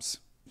times.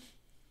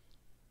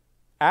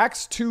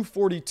 Acts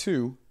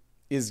 2:42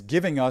 is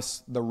giving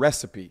us the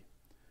recipe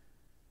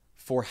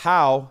for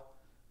how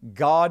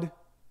God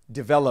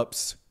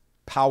develops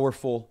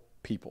powerful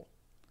people.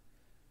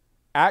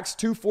 Acts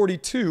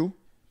 2:42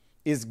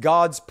 is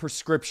God's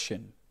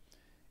prescription.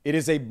 It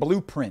is a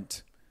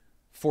blueprint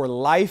for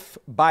life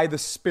by the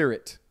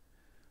Spirit,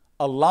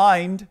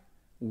 aligned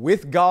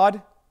with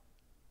God,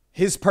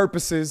 his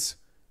purposes,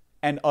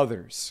 and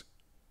others.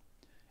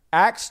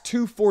 Acts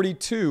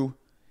 2:42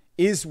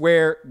 is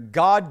where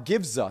God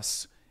gives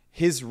us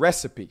his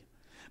recipe,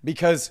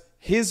 because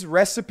his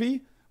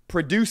recipe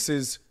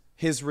produces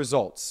his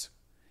results.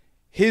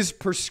 His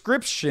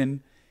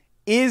prescription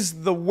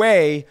is the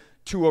way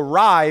to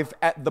arrive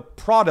at the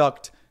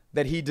product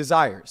that he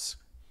desires.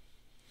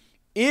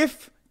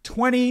 If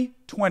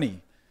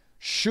 2020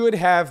 should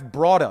have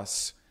brought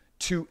us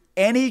to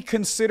any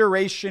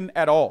consideration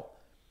at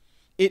all,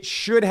 it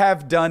should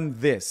have done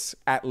this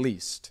at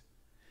least.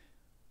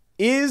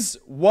 Is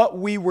what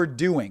we were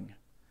doing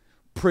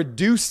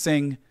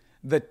producing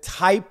the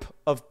type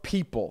of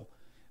people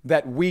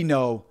that we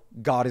know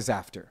God is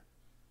after?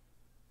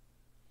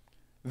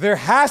 There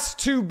has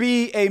to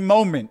be a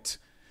moment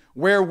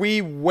where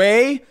we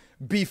weigh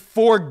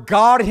before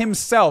God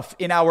himself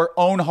in our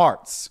own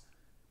hearts.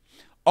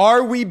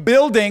 Are we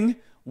building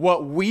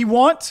what we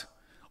want,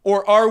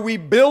 or are we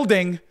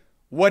building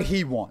what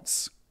he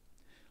wants?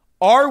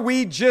 Are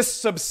we just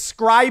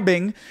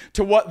subscribing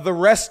to what the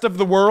rest of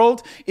the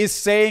world is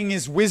saying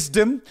is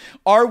wisdom?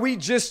 Are we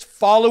just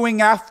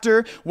following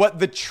after what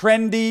the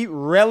trendy,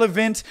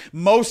 relevant,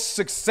 most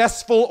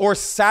successful or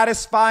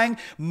satisfying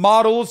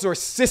models or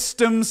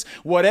systems,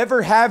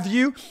 whatever have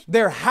you?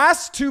 There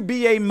has to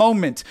be a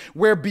moment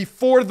where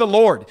before the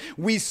Lord,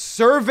 we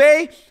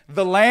survey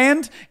the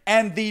land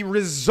and the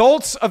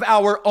results of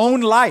our own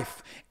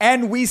life.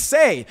 And we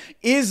say,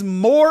 is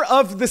more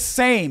of the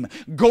same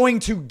going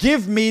to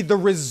give me the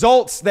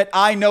results that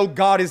I know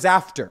God is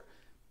after?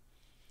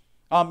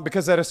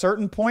 Because at a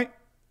certain point,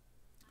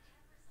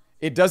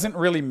 it doesn't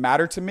really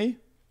matter to me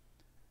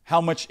how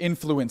much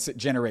influence it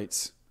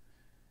generates.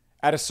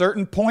 At a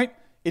certain point,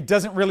 it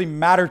doesn't really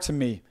matter to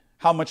me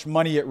how much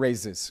money it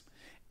raises.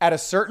 At a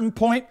certain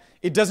point,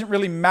 It doesn't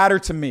really matter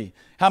to me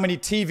how many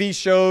TV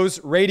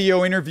shows,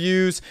 radio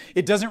interviews.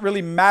 It doesn't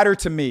really matter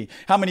to me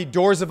how many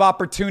doors of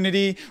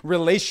opportunity,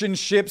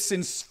 relationships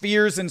and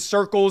spheres and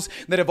circles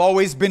that have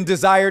always been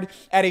desired.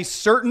 At a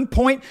certain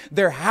point,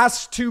 there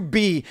has to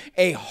be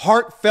a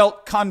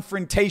heartfelt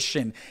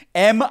confrontation.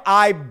 Am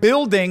I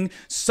building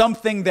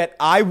something that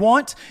I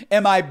want?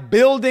 Am I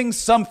building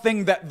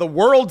something that the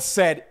world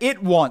said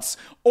it wants?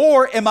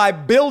 Or am I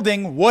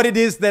building what it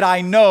is that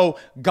I know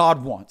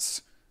God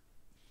wants?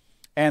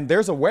 And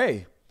there's a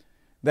way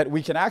that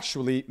we can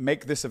actually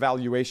make this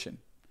evaluation.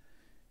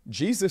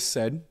 Jesus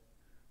said,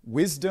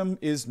 wisdom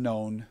is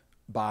known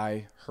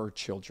by her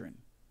children.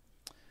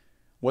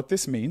 What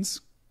this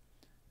means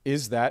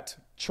is that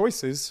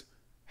choices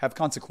have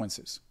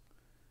consequences.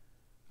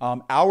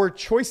 Our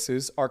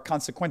choices are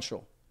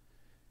consequential.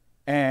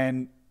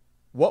 And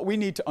what we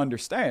need to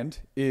understand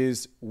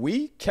is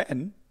we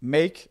can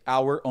make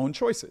our own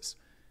choices.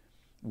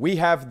 We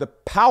have the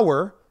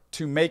power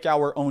to make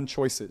our own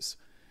choices,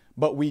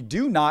 but we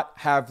do not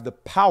have the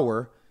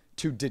power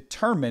to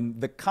determine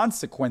the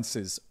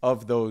consequences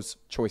of those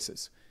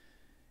choices.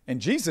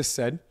 And Jesus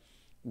said,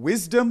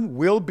 wisdom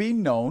will be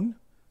known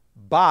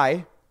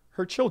by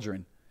her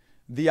children.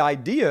 The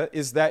idea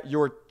is that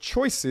your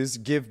choices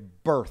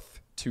give birth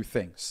to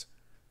things.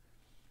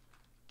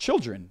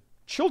 Children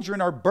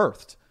are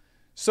birthed.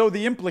 So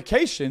the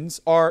implications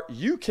are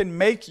you can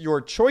make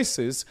your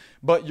choices,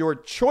 but your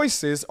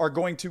choices are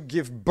going to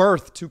give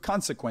birth to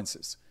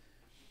consequences.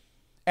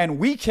 And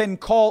we can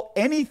call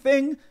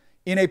anything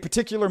in a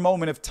particular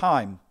moment of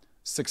time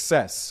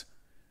success.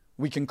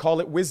 We can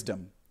call it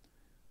wisdom.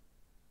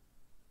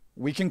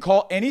 We can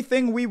call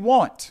anything we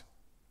want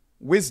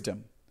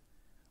wisdom.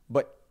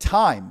 But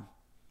time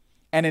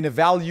and an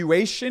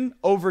evaluation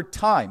over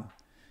time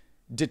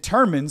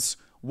determines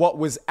what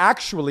was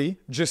actually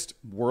just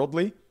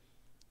worldly,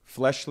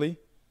 fleshly,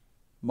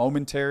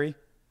 momentary,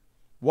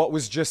 what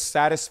was just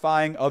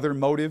satisfying other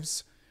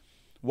motives,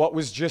 what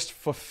was just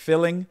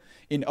fulfilling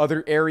in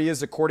other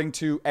areas according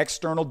to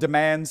external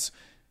demands,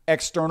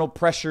 external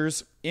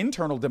pressures,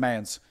 internal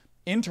demands,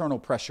 internal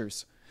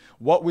pressures,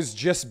 what was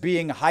just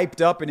being hyped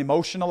up and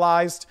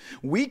emotionalized.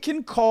 We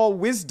can call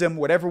wisdom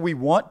whatever we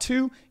want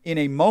to in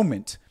a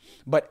moment.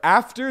 But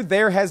after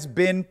there has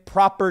been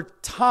proper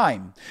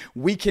time,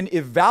 we can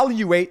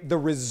evaluate the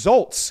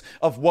results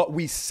of what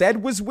we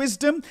said was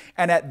wisdom.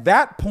 And at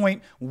that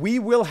point, we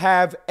will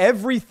have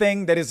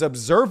everything that is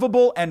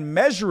observable and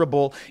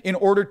measurable in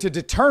order to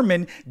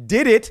determine,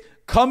 did it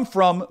come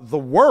from the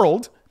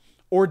world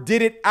or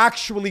did it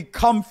actually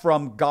come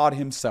from God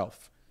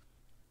himself?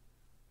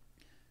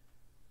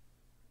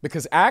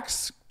 Because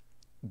Acts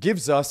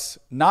gives us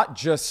not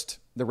just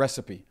the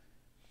recipe.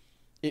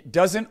 It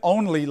doesn't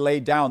only lay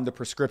down the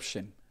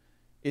prescription.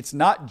 It's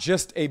not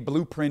just a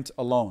blueprint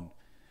alone,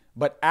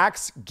 but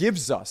Acts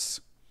gives us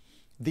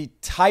the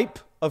type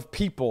of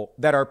people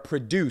that are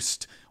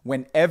produced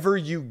whenever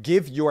you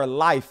give your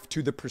life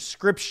to the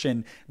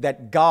prescription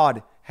that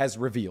God has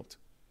revealed.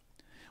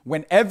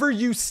 Whenever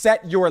you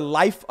set your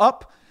life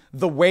up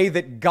the way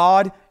that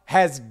God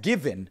has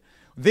given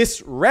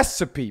this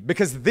recipe,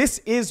 because this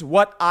is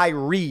what I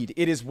read.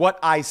 It is what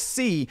I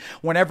see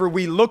whenever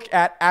we look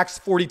at Acts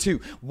 42.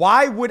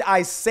 Why would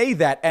I say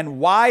that? And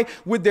why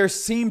would there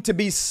seem to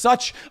be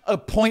such a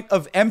point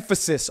of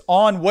emphasis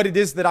on what it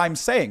is that I'm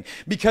saying?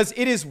 Because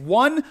it is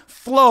one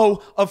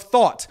flow of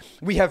thought.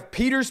 We have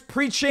Peter's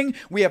preaching.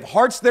 We have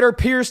hearts that are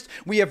pierced.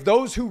 We have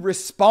those who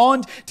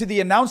respond to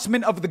the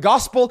announcement of the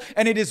gospel.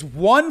 And it is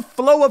one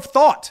flow of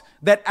thought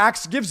that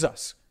Acts gives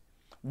us.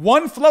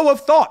 One flow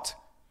of thought.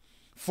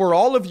 For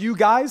all of you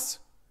guys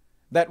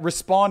that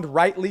respond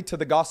rightly to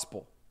the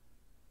gospel,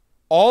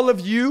 all of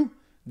you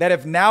that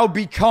have now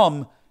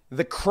become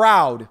the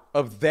crowd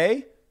of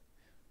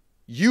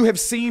you have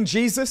seen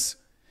Jesus,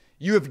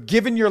 you have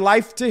given your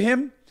life to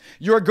him,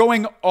 you're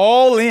going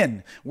all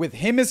in with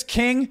him as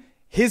king,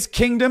 his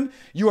kingdom,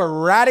 you are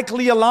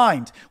radically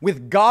aligned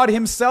with God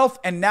himself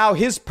and now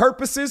his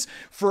purposes.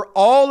 For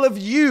all of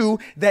you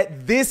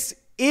that this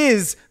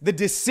is the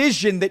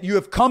decision that you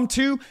have come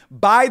to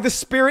by the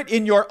Spirit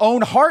in your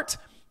own heart.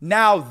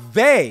 Now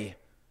they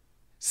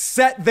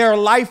set their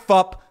life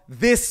up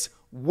this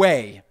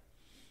way.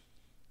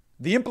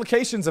 The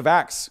implications of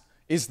Acts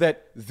is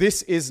that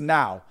this is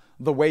now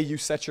the way you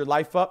set your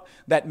life up.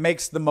 That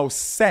makes the most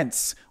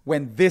sense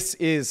when this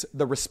is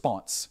the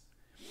response.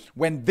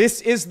 When this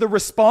is the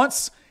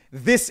response,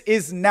 this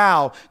is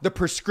now the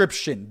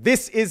prescription.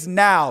 This is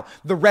now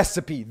the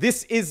recipe.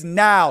 This is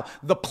now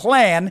the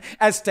plan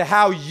as to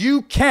how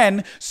you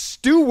can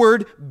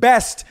steward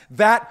best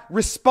that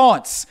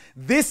response.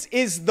 This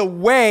is the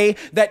way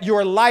that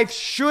your life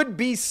should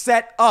be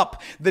set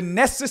up. The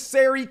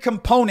necessary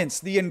components,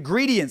 the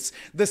ingredients,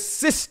 the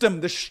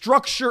system, the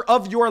structure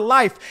of your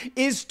life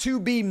is to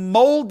be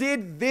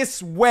molded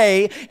this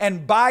way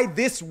and by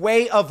this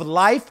way of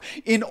life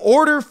in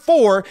order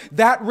for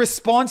that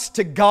response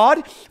to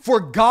God, for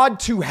God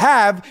to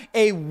have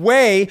a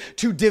way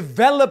to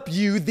develop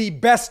you the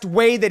best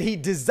way that he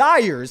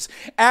desires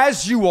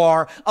as you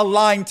are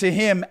aligned to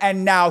him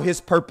and now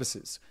his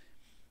purposes.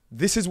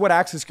 This is what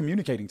Acts is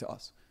communicating to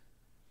us.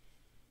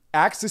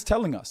 Acts is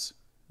telling us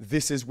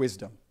this is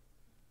wisdom.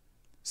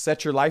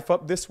 Set your life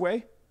up this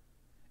way,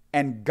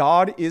 and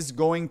God is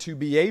going to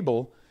be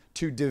able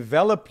to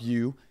develop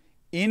you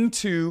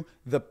into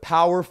the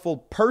powerful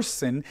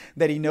person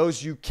that he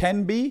knows you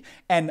can be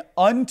and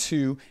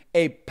unto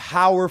a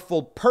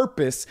powerful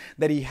purpose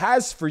that he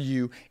has for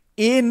you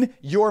in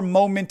your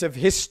moment of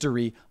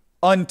history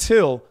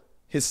until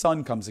his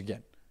son comes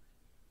again.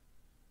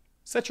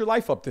 Set your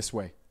life up this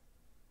way.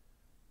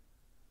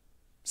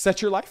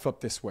 Set your life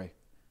up this way.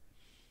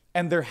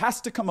 And there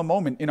has to come a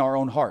moment in our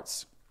own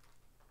hearts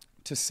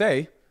to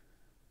say,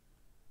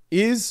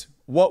 is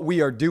what we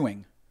are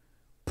doing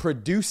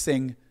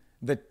producing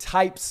the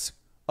types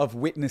of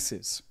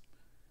witnesses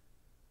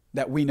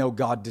that we know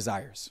God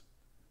desires?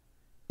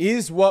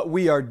 Is what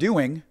we are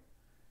doing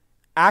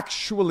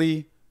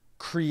actually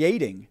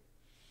creating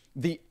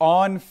the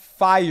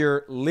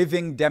on-fire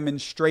living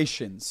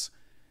demonstrations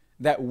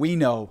that we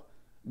know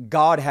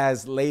God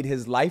has laid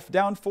his life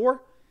down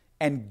for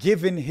and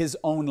given his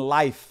own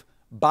life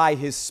by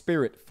his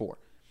Spirit for?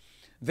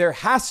 There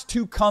has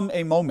to come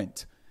a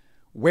moment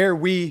where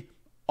we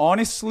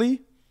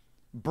honestly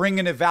bring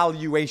an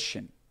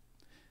evaluation.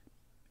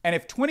 And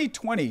if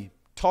 2020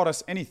 taught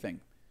us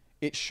anything,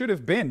 it should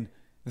have been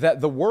that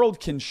the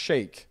world can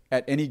shake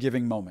at any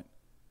given moment.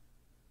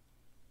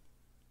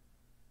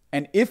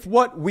 And if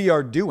what we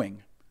are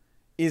doing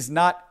is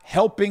not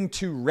helping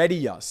to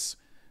ready us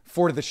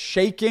for the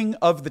shaking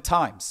of the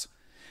times,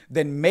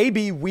 then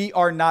maybe we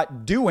are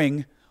not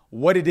doing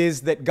what it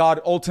is that God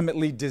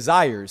ultimately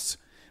desires.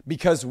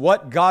 Because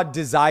what God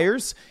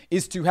desires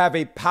is to have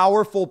a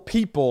powerful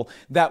people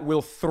that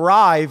will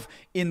thrive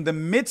in the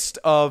midst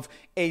of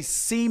a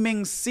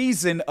seeming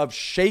season of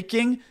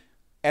shaking,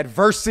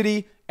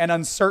 adversity, and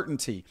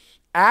uncertainty.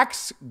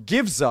 Acts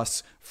gives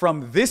us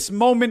from this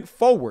moment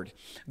forward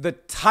the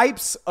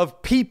types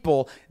of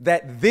people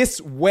that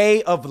this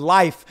way of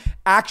life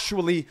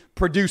actually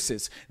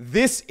produces.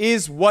 This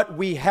is what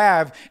we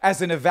have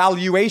as an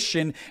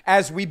evaluation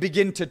as we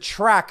begin to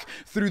track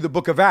through the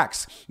book of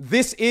Acts.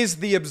 This is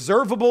the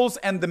observables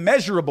and the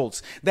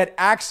measurables that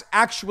Acts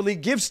actually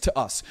gives to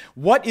us.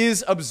 What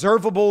is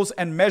observables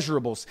and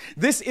measurables?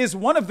 This is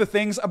one of the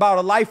things about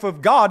a life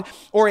of God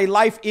or a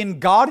life in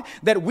God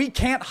that we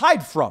can't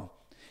hide from.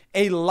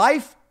 A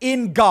life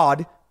in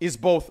God is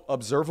both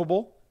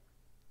observable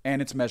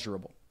and it's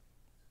measurable.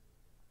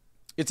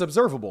 It's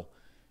observable.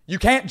 You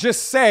can't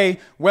just say,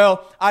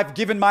 well, I've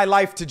given my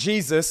life to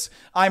Jesus.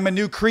 I'm a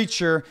new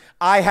creature.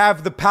 I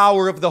have the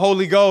power of the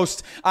Holy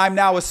Ghost. I'm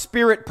now a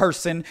spirit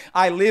person.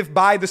 I live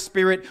by the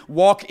Spirit,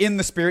 walk in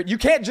the Spirit. You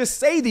can't just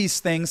say these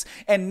things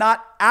and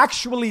not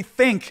actually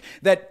think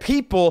that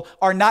people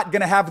are not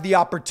going to have the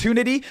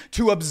opportunity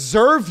to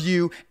observe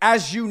you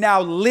as you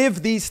now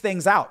live these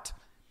things out.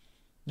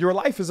 Your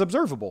life is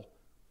observable.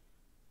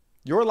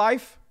 Your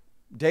life,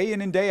 day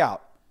in and day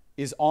out,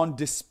 is on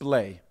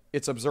display.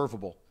 It's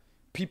observable.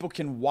 People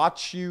can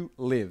watch you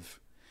live.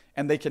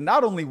 And they can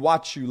not only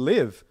watch you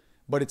live,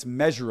 but it's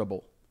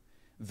measurable.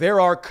 There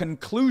are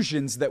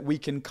conclusions that we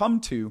can come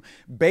to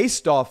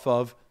based off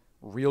of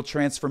real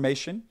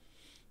transformation,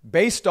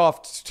 based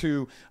off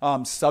to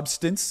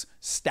substance,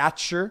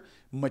 stature,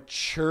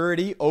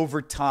 maturity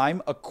over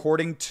time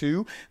according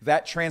to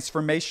that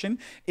transformation.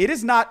 It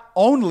is not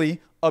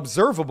only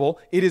observable,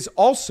 it is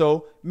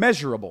also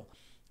measurable.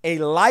 A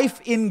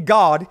life in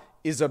God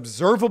is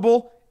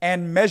observable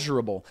and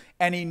measurable,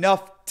 and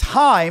enough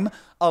time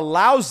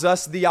allows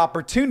us the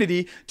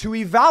opportunity to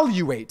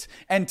evaluate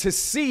and to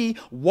see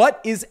what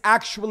is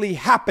actually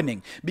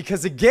happening.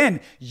 Because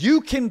again,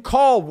 you can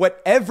call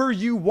whatever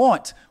you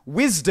want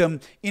wisdom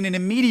in an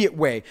immediate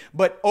way,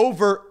 but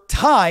over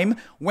time,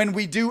 when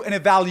we do an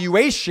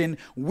evaluation,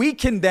 we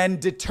can then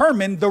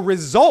determine the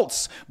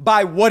results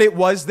by what it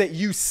was that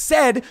you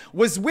said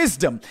was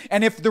wisdom.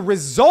 And if the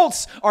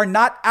results are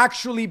not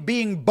actually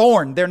being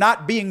born, they're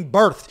not being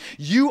birthed,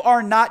 you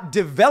are not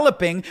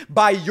developing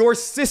by your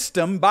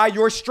system, by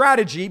your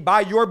strategy,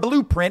 by your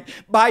blueprint,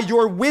 by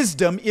your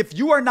wisdom, if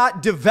you are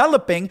not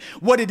developing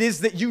what it is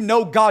that you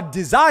know God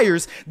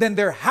desires, then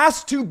there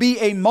has to be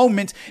a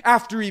moment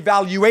after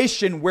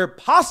evaluation where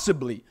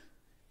possibly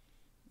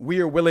we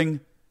are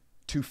willing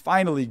to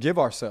finally give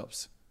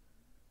ourselves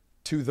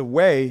to the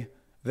way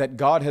that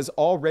God has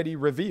already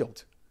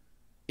revealed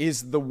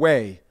is the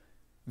way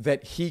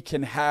that He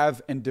can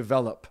have and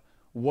develop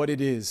what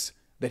it is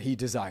that He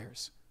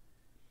desires.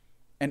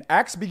 And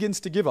Acts begins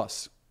to give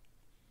us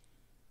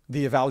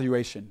the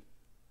evaluation.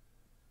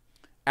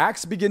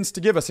 Acts begins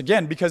to give us,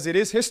 again, because it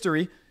is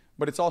history,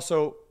 but it's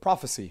also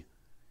prophecy.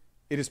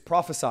 It is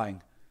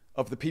prophesying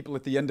of the people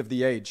at the end of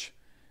the age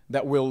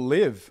that will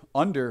live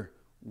under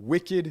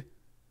wicked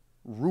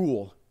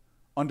rule,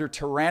 under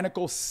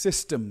tyrannical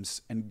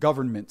systems and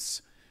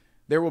governments.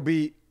 There will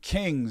be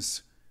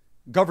kings,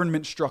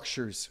 government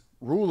structures,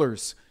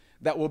 rulers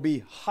that will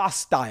be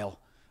hostile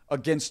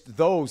against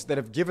those that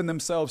have given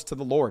themselves to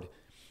the Lord,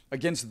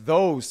 against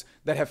those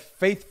that have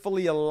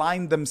faithfully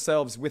aligned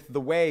themselves with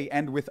the way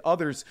and with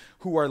others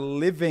who are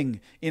living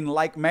in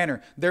like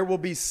manner. There will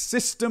be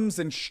systems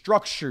and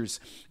structures,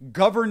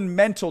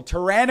 governmental,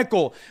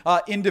 tyrannical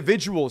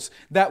individuals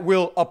that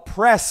will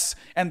oppress,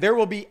 and there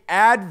will be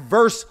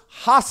adverse,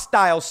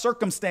 hostile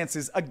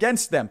circumstances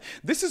against them.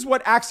 This is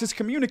what Acts is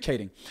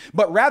communicating.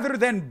 But rather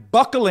than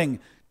buckling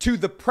to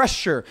the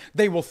pressure,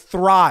 they will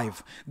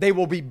thrive. They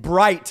will be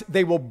bright.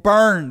 They will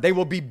burn. They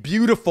will be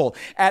beautiful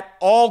at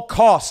all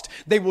cost.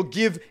 They will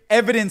give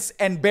evidence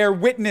and bear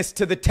witness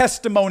to the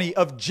testimony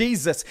of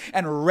Jesus,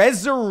 and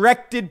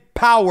resurrected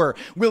power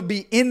will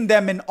be in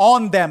them and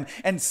on them,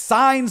 and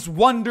signs,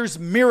 wonders,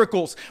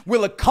 miracles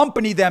will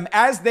accompany them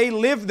as they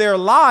live their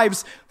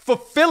lives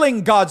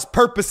fulfilling God's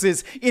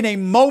purposes in a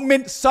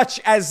moment such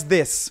as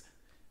this.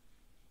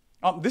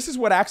 This is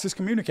what Acts is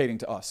communicating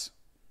to us.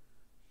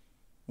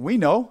 We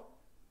know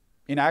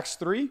in Acts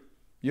 3,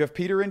 you have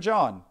Peter and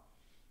John,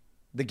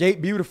 the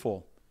gate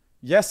beautiful.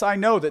 Yes, I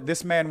know that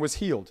this man was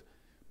healed,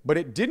 but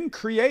it didn't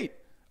create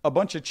a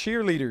bunch of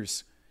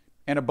cheerleaders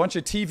and a bunch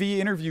of TV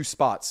interview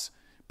spots.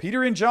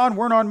 Peter and John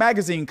weren't on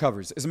magazine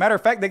covers. As a matter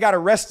of fact, they got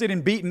arrested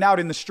and beaten out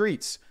in the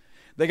streets.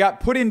 They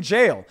got put in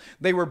jail.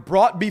 They were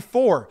brought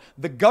before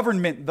the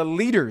government, the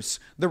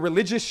leaders, the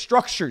religious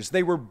structures.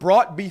 They were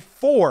brought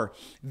before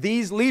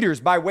these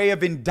leaders by way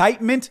of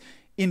indictment,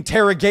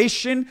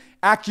 interrogation,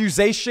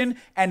 accusation,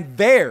 and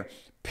there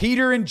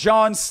Peter and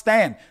John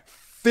stand,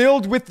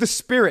 filled with the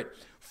Spirit,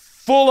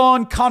 full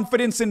on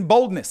confidence and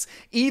boldness.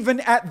 Even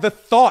at the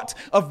thought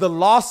of the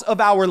loss of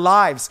our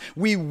lives,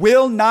 we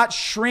will not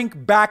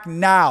shrink back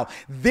now.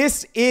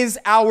 This is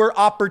our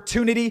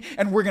opportunity,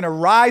 and we're going to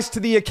rise to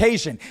the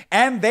occasion.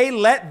 And they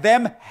let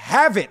them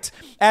have it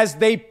as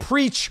they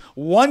preach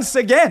once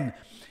again.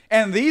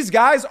 And these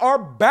guys are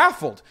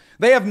baffled.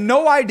 They have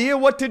no idea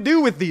what to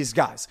do with these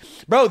guys.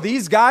 Bro,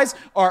 these guys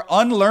are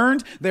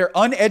unlearned. They're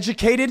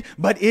uneducated,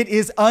 but it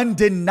is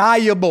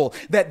undeniable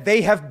that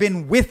they have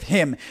been with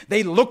him.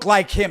 They look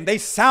like him. They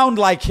sound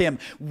like him.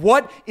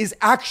 What is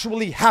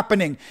actually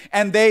happening?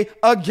 And they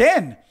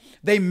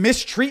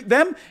mistreat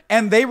them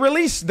and they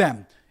release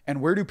them.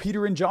 And where do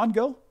Peter and John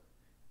go?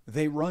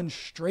 They run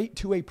straight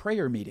to a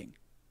prayer meeting.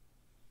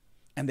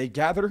 And they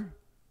gather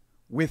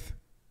with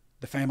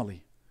the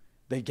family.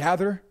 They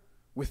gather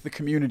with the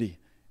community.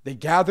 They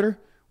gather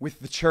with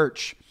the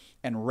church.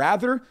 And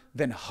rather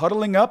than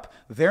huddling up,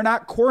 they're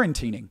not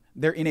quarantining.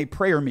 They're in a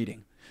prayer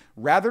meeting.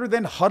 Rather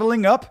than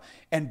huddling up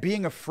and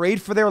being afraid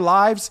for their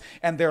lives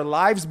and their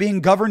lives being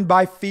governed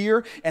by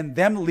fear and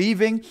them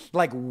leaving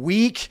like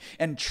weak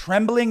and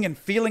trembling and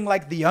feeling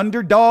like the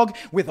underdog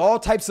with all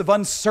types of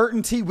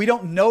uncertainty. We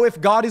don't know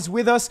if God is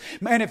with us.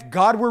 Man, if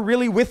God were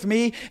really with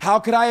me, how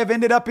could I have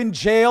ended up in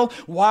jail?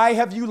 Why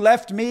have you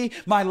left me?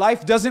 My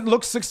life doesn't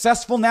look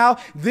successful now.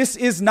 This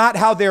is not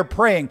how they're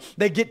praying.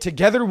 They get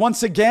together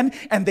once again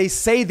and they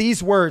say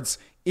these words: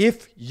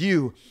 if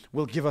you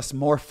will give us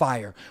more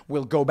fire,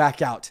 we'll go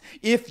back out.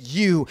 If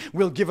you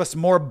will give us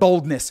more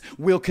boldness,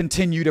 we'll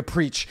continue to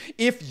preach.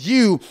 If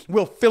you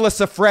will fill us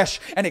afresh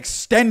and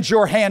extend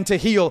your hand to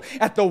heal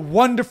at the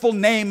wonderful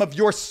name of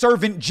your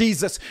servant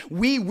Jesus,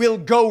 we will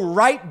go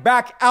right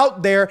back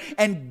out there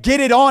and get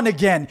it on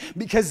again,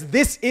 because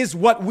this is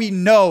what we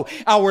know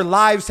our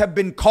lives have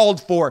been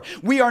called for.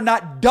 We are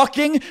not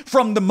ducking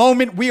from the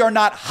moment. We are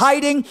not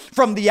hiding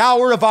from the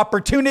hour of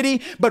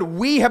opportunity, but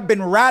we have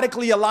been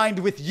radically aligned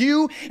with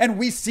you, and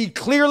we see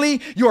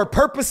clearly your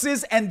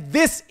purposes, and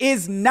this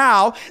is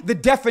now the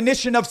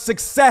definition of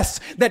success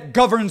that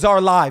governs our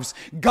lives.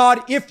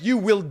 God, if you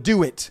will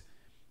do it,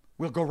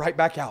 we'll go right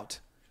back out.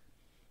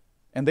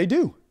 And they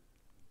do.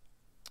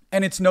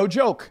 And it's no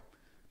joke.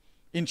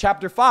 In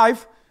chapter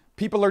 5,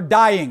 people are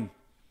dying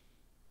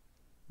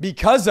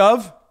because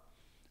of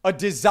a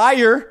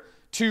desire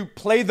to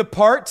play the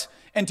part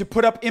and to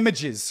put up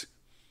images.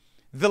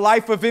 The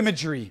life of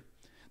imagery.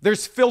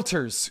 There's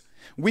filters.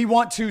 We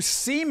want to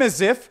seem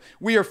as if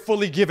we are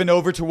fully given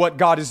over to what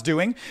God is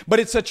doing, but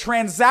it's a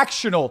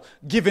transactional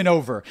given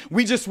over.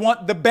 We just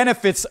want the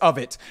benefits of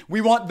it. We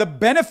want the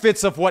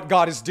benefits of what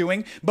God is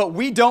doing, but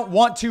we don't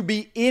want to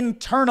be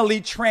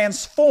internally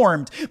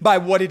transformed by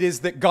what it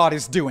is that God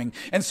is doing.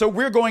 And so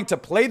we're going to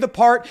play the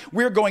part.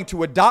 We're going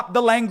to adopt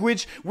the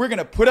language. We're going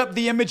to put up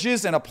the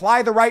images and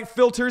apply the right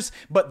filters.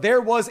 But there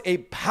was a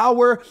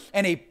power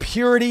and a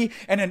purity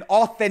and an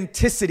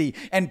authenticity,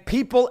 and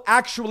people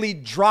actually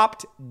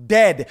dropped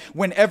dead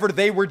whenever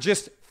they were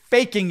just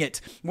faking it,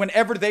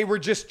 whenever they were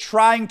just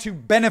trying to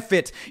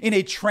benefit in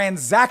a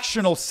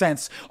transactional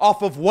sense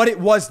off of what it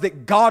was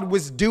that God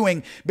was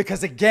doing.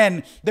 Because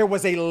again, there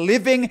was a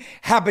living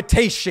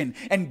habitation,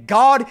 and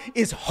God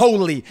is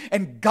holy,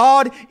 and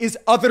God is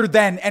other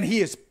than, and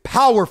he is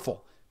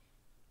powerful.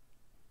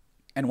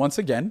 And once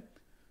again,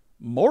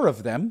 more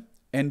of them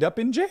end up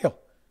in jail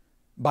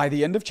by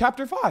the end of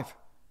chapter 5.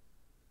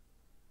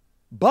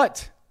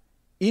 But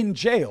in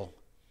jail,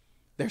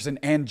 there's an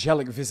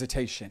angelic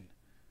visitation.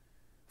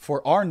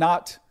 For are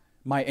not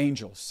my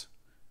angels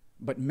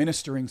but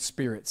ministering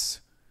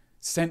spirits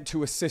sent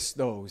to assist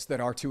those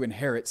that are to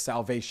inherit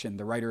salvation,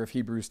 the writer of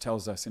Hebrews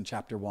tells us in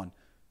chapter 1.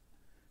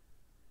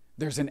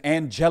 There's an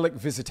angelic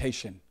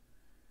visitation.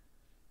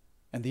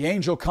 And the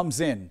angel comes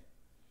in,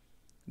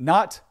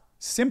 not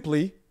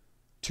simply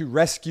to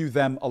rescue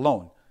them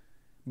alone,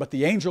 but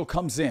the angel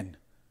comes in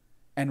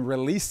and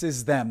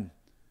releases them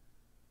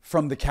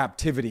from the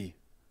captivity,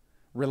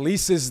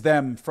 releases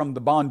them from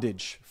the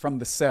bondage, from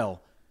the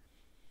cell,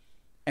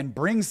 and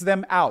brings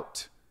them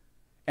out.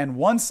 And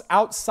once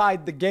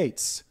outside the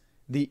gates,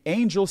 the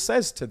angel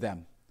says to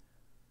them,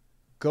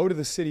 go to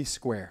the city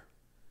square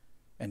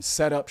and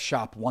set up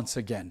shop once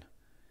again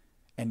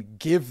and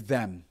give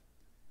them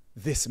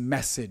this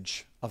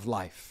message of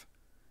life.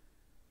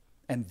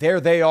 And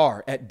there they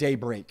are at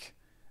daybreak,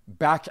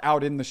 back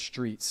out in the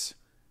streets,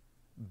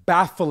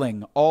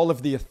 baffling all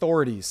of the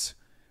authorities,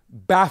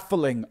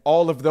 baffling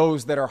all of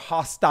those that are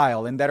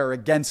hostile and that are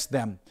against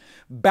them,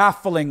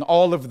 baffling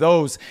all of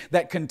those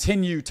that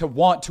continue to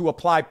want to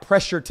apply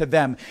pressure to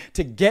them,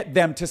 to get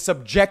them to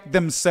subject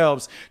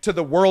themselves to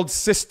the world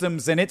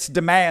systems and its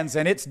demands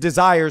and its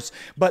desires.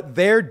 But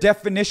their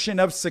definition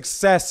of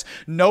success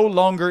no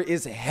longer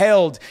is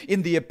held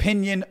in the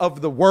opinion of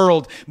the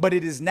world, but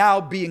it is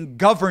now being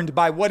governed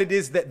by what it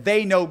is that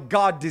they know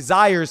God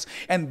desires.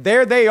 And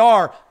there they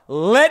are,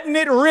 letting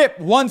it rip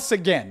once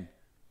again.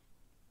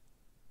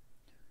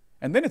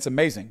 And then it's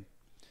amazing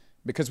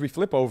because we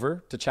flip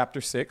over to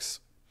chapter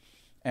 6,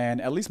 and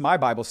at least my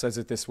Bible says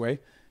it this way.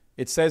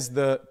 It says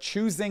the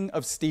choosing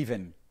of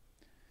Stephen,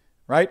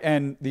 right?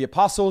 And the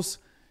apostles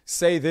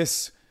say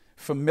this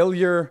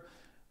familiar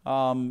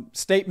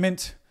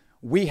statement,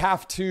 we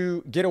have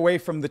to get away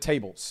from the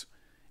tables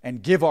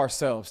and give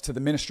ourselves to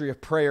the ministry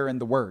of prayer and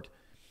the word.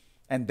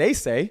 And they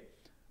say,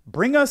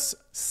 bring us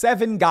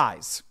 7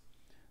 guys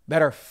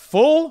that are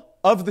full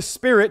of the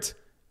Spirit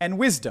and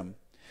wisdom.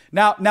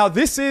 Now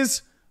this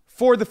is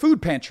for the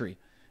food pantry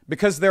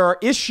because there are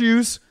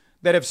issues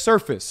that have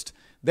surfaced.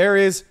 There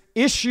is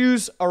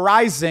issues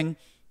arising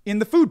in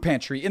the food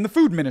pantry, in the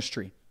food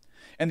ministry.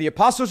 And the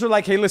apostles are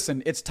like, hey,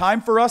 listen, it's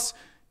time for us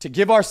to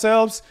give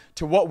ourselves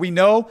to what we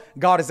know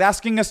God is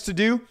asking us to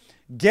do.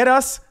 Get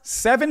us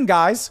 7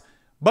 guys,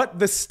 but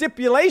the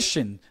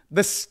stipulation,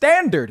 the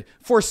standard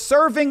for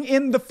serving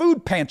in the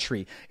food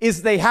pantry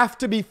is they have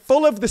to be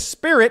full of the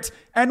Spirit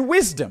and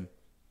wisdom.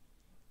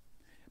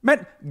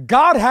 Man,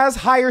 God has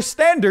higher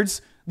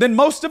standards than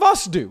most of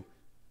us do.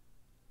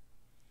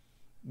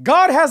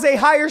 God has a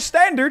higher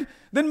standard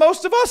than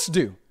most of us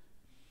do.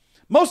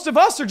 Most of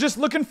us are just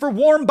looking for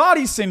warm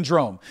body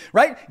syndrome,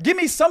 right? Give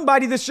me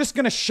somebody that's just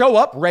going to show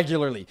up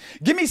regularly.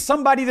 Give me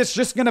somebody that's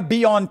just going to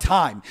be on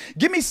time.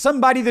 Give me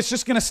somebody that's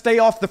just going to stay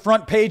off the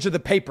front page of the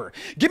paper.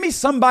 Give me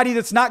somebody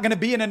that's not going to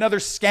be in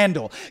another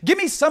scandal. Give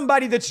me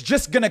somebody that's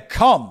just going to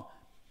come.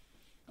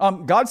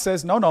 God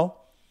says, no.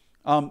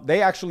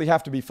 They actually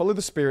have to be full of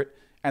the Spirit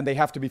and they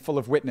have to be full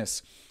of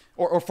witness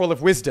or full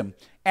of wisdom.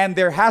 And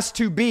there has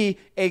to be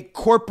a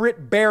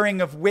corporate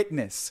bearing of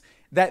witness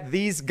that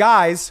these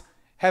guys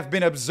have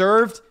been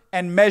observed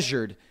and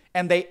measured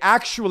and they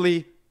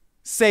actually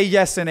say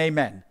yes and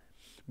amen.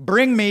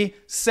 Bring me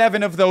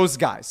 7 of those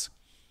guys.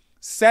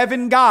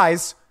 7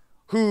 guys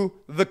who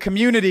the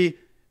community,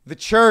 the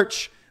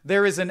church,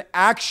 there is an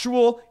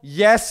actual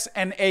yes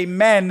and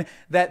amen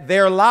that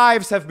their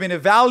lives have been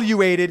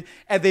evaluated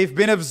and they've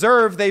been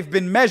observed, they've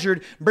been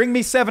measured. Bring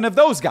me 7 of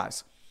those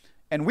guys.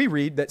 And we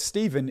read that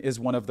Stephen is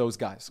one of those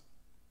guys.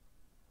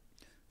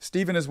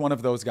 Stephen is one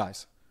of those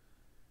guys.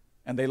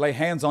 And they lay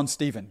hands on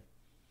Stephen.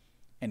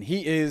 And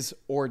he is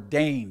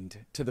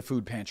ordained to the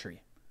food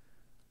pantry.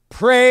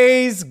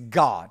 Praise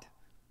God.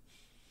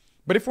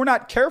 But if we're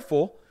not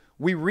careful,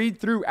 we read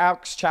through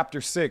Acts chapter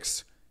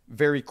 6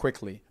 very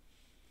quickly.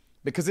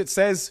 Because it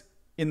says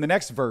in the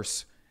next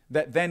verse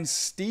that then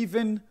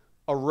Stephen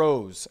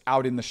arose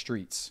out in the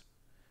streets.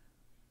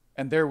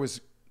 And there was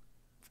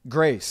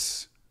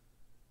grace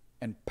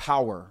and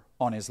power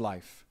on his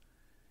life.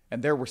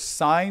 And there were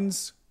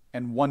signs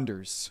and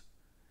wonders.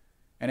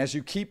 And as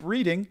you keep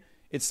reading,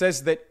 it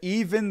says that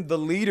even the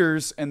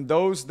leaders and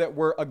those that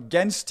were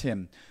against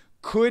him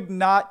could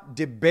not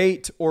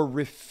debate or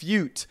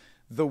refute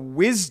the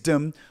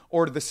wisdom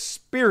or the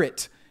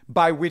spirit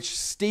by which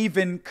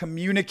Stephen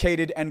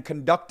communicated and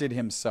conducted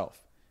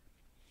himself.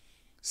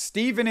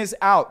 Stephen is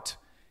out,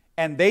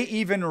 and they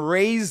even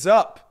raise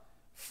up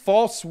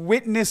false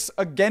witness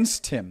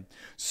against him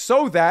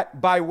so that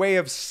by way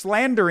of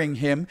slandering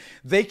him,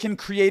 they can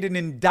create an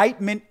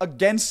indictment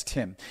against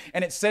him.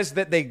 And it says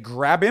that they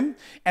grab him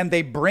and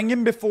they bring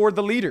him before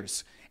the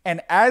leaders.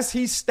 And as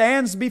he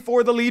stands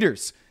before the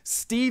leaders,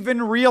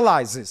 Stephen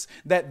realizes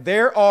that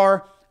there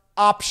are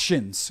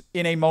options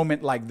in a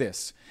moment like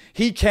this.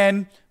 He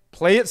can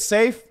play it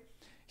safe.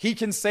 He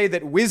can say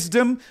that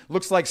wisdom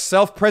looks like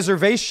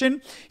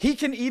self-preservation. He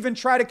can even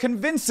try to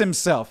convince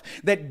himself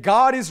that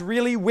God is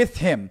really with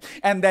him,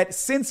 and that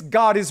since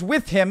God is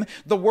with him,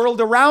 the world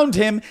around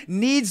him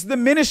needs the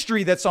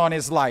ministry that's on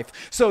his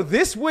life. So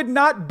this would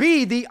not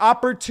be the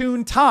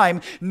opportune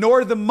time,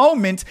 nor the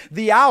moment,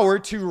 the hour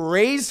to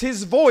raise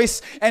his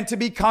voice and to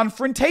be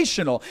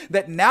confrontational.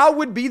 That now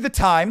would be the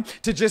time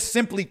to just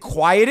simply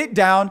quiet it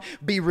down,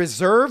 be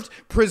reserved,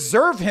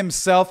 preserve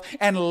himself,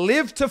 and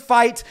live to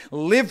fight,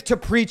 live to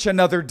preach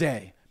another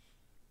day.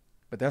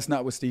 But that's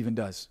not what Stephen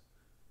does.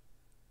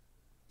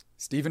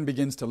 Stephen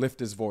begins to lift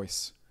his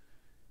voice,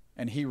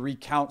 and he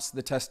recounts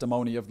the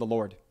testimony of the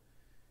Lord,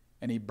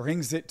 and he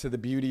brings it to the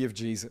beauty of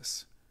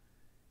Jesus,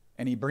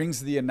 and he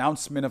brings the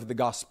announcement of the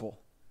gospel.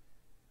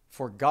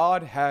 For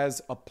God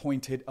has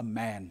appointed a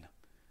man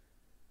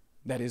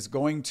that is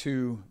going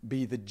to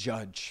be the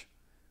judge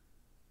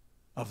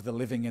of the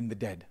living and the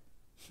dead.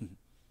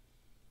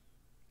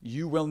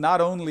 You will not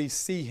only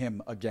see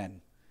him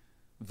again,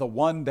 the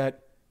one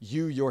that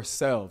you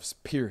yourselves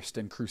pierced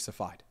and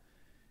crucified.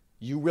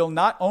 You will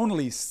not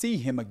only see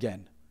him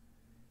again,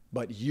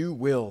 but you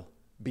will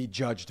be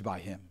judged by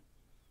him.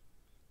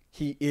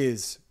 He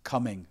is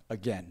coming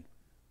again.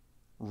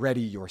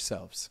 Ready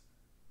yourselves.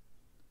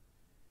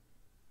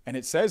 And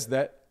it says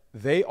that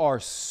they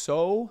are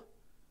so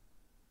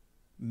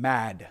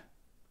mad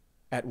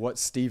at what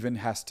Stephen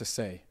has to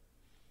say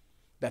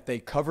that they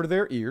cover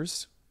their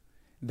ears.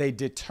 They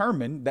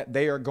determine that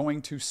they are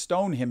going to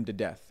stone him to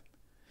death.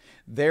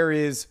 There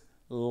is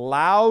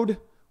loud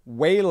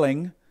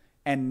wailing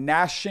and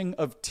gnashing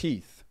of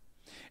teeth.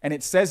 And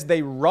it says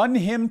they run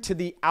him to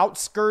the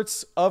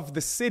outskirts of the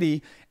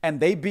city and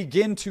they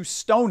begin to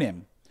stone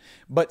him.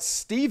 But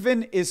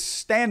Stephen is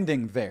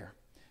standing there.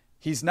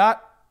 He's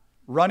not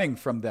running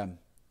from them.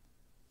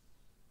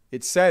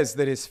 It says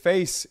that his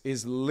face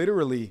is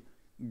literally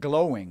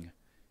glowing.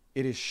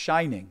 It is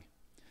shining.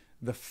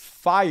 The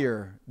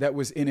fire that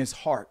was in his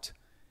heart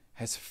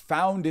has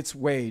found its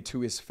way to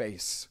his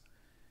face.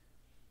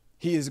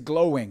 He is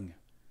glowing.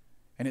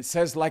 And it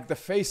says, like the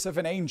face of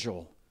an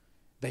angel,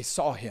 they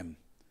saw him.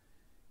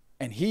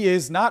 And he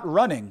is not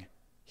running,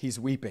 he's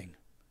weeping.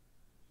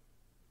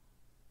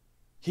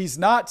 He's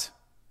not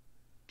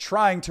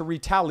trying to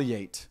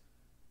retaliate,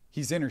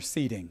 he's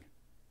interceding.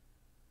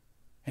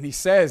 And he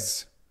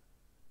says,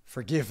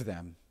 forgive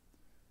them,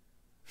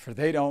 for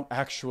they don't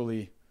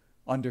actually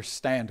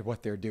understand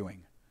what they're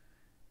doing.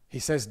 He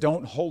says,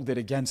 don't hold it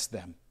against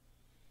them.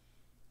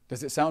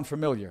 Does it sound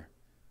familiar?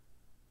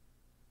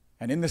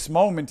 And in this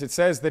moment, it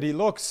says that he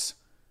looks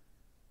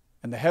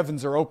and the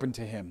heavens are open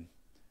to him.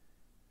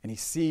 And he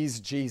sees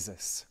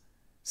Jesus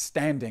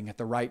standing at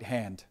the right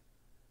hand.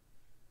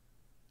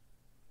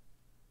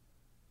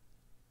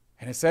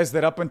 And it says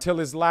that up until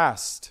his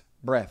last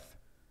breath,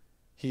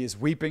 he is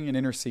weeping and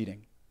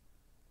interceding.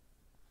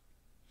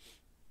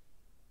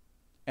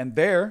 And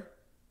there,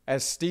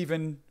 as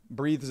Stephen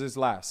breathes his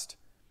last,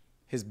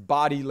 his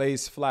body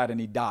lays flat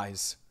and he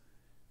dies.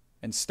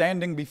 And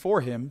standing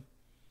before him,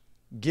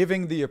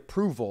 giving the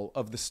approval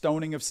of the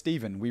stoning of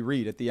Stephen, we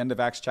read at the end of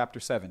Acts chapter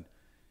 7,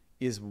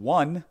 is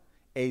one,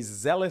 a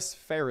zealous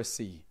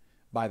Pharisee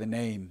by the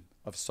name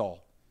of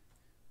Saul.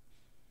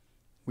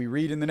 We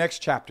read in the next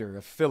chapter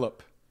of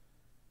Philip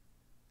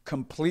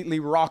completely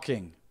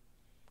rocking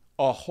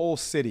a whole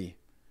city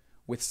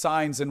with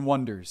signs and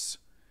wonders.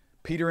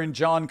 Peter and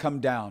John come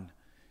down.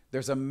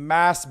 There's a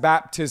mass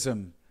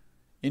baptism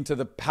into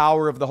the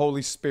power of the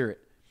Holy Spirit.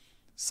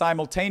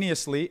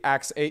 Simultaneously,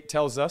 Acts 8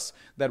 tells us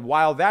that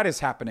while that is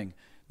happening,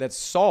 that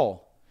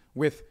Saul,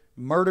 with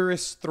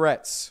murderous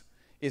threats,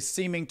 is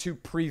seeming to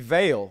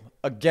prevail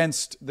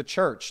against the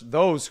church,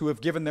 those who have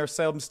given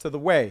themselves to the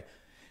way,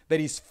 that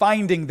he's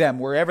finding them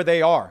wherever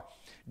they are,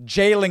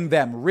 jailing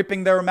them,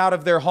 ripping them out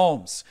of their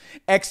homes,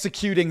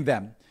 executing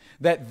them,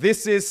 that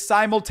this is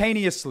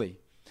simultaneously.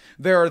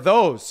 There are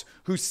those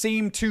who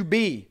seem to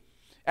be,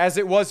 as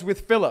it was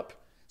with Philip,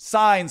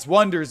 signs,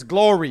 wonders,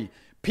 glory,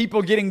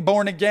 people getting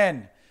born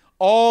again.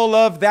 All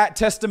of that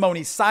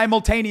testimony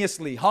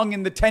simultaneously hung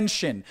in the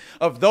tension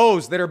of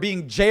those that are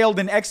being jailed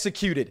and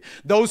executed,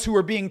 those who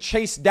are being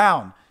chased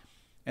down.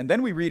 And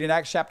then we read in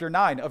Acts chapter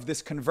 9 of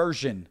this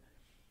conversion.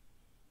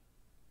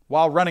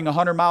 While running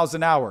 100 miles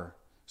an hour,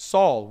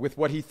 Saul, with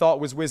what he thought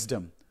was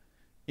wisdom,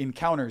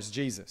 encounters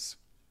Jesus.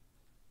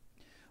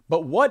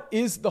 But what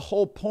is the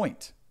whole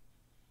point?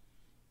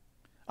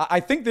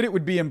 I think that it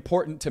would be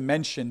important to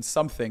mention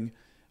something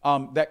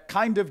that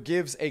kind of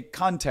gives a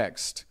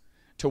context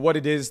to what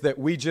it is that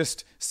we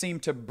just seem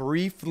to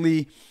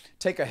briefly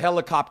take a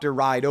helicopter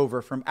ride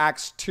over from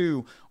Acts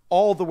 2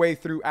 all the way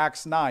through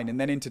Acts 9 and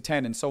then into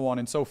 10 and so on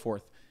and so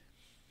forth.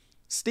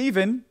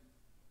 Stephen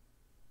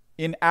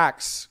in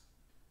Acts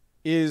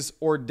is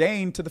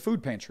ordained to the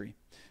food pantry.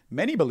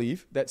 Many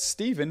believe that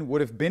Stephen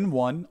would have been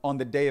one on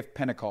the day of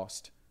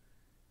Pentecost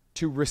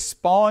to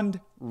respond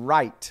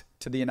right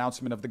to the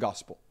announcement of the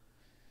gospel.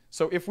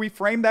 So if we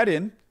frame that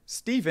in,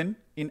 Stephen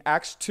in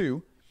Acts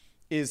 2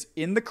 is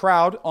in the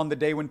crowd on the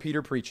day when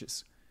Peter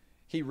preaches.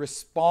 He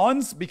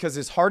responds because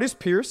his heart is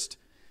pierced,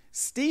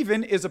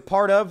 Stephen is a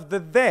part of the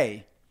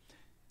they.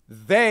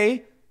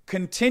 They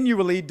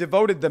continually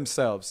devoted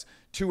themselves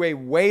to a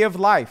way of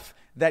life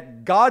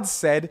that God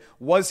said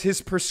was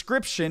his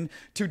prescription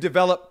to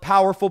develop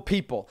powerful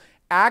people.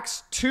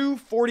 Acts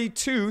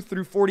 2:42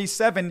 through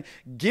 47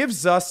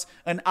 gives us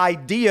an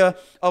idea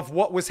of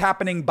what was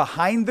happening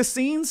behind the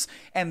scenes.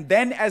 And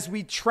then as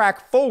we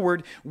track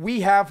forward,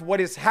 we have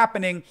what is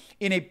happening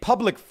in a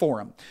public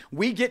forum.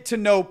 We get to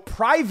know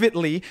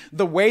privately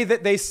the way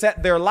that they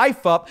set their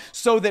life up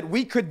so that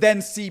we could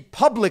then see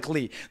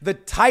publicly the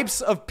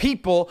types of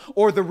people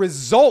or the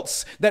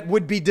results that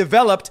would be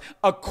developed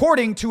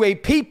according to a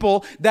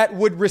people that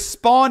would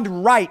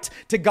respond right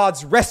to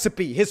God's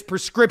recipe, his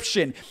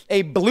prescription,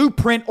 a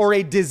blueprint or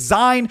a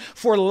design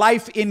for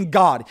life in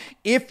God.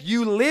 If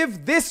you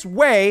live this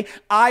way,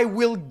 I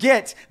will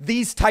get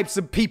these types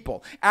of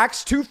people.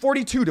 Acts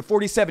 2:42 to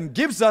 47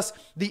 gives us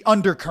the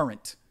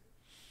undercurrent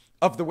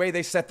of the way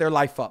they set their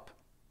life up.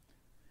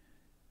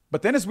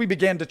 But then as we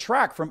began to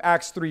track from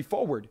Acts 3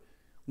 forward,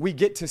 we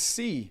get to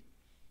see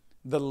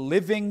the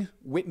living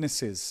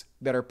witnesses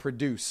that are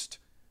produced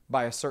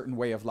by a certain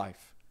way of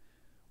life.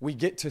 We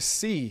get to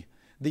see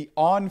the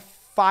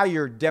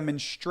on-fire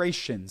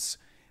demonstrations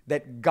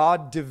that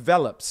God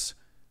develops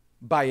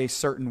by a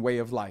certain way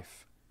of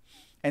life.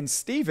 And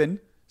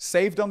Stephen,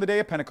 saved on the day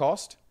of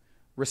Pentecost,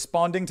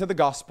 responding to the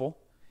gospel,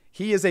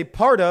 he is a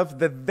part of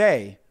the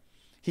they.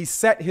 He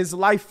set his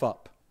life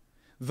up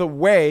the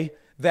way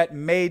that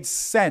made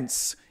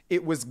sense.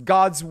 It was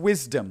God's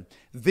wisdom.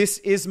 This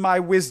is my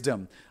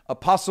wisdom.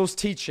 Apostles'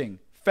 teaching,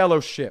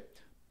 fellowship,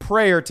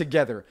 prayer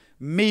together,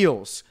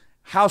 meals,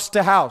 house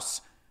to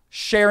house,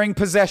 sharing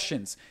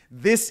possessions.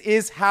 This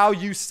is how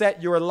you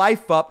set your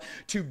life up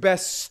to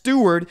best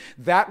steward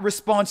that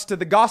response to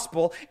the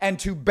gospel and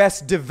to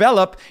best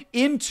develop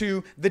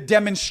into the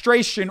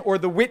demonstration or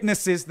the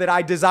witnesses that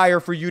I desire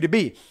for you to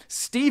be.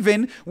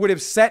 Stephen would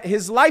have set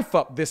his life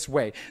up this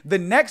way. The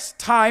next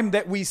time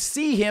that we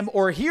see him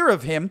or hear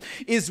of him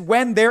is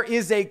when there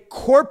is a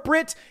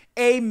corporate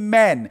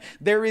amen.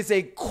 There is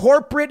a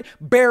corporate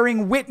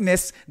bearing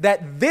witness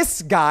that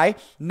this guy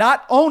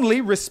not only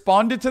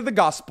responded to the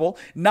gospel,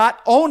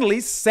 not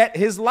only set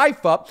his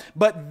life up,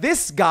 but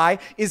this guy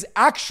is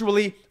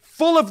actually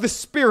full of the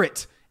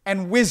Spirit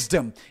and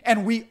wisdom.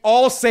 And we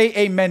all say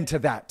amen to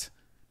that.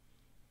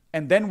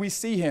 And then we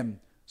see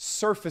him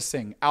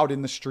surfacing out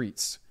in the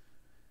streets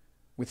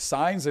with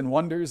signs and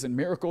wonders and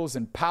miracles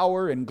and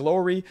power and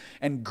glory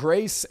and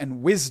grace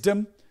and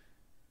wisdom.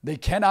 They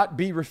cannot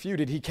be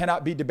refuted. He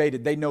cannot be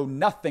debated. They know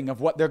nothing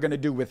of what they're going to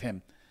do with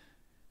him.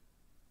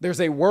 There's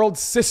a world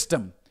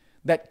system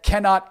that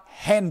cannot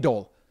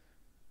handle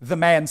the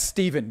man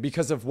Stephen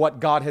because of what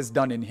God has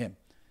done in him.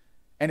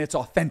 And it's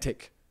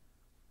authentic.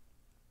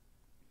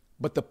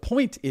 But the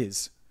point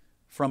is,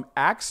 from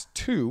Acts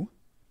 2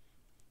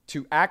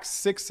 to Acts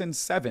 6 and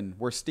 7,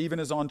 where Stephen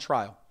is on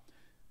trial,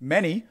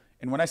 many,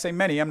 and when I say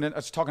many, I'm not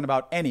just talking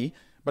about any,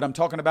 but I'm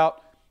talking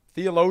about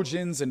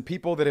theologians and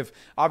people that have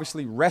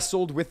obviously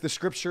wrestled with the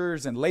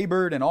scriptures and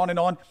labored and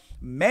on.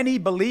 Many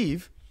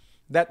believe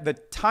that the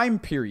time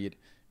period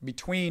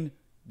between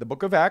the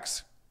book of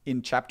Acts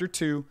in chapter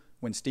 2,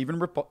 when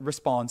Stephen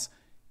responds,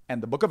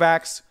 and the book of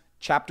Acts,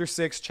 chapter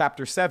 6,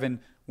 chapter 7,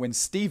 when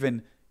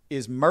Stephen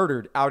is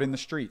murdered out in the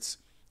streets,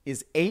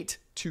 is 8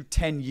 to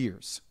 10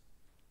 years.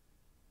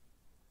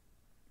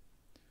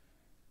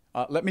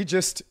 Let me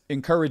just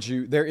encourage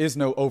you, there is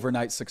no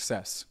overnight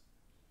success.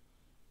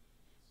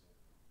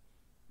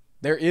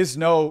 There is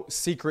no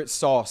secret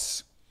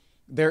sauce.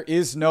 There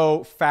is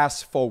no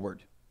fast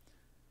forward.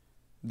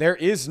 There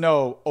is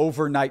no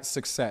overnight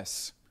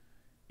success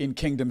in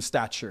kingdom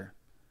stature,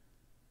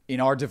 in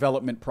our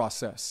development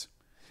process.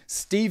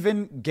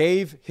 Stephen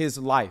gave his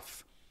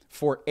life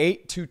for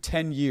 8 to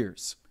 10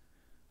 years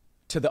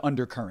to the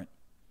undercurrent.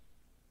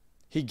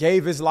 He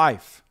gave his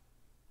life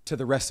to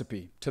the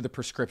recipe, to the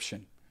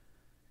prescription.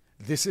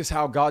 This is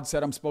how God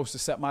said I'm supposed to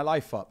set my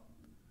life up.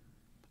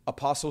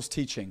 Apostles'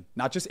 teaching,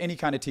 not just any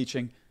kind of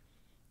teaching,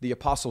 the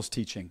apostles'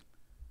 teaching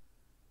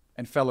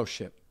and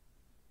fellowship.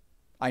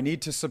 I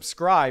need to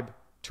subscribe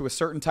to a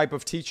certain type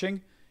of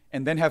teaching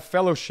and then have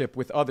fellowship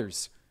with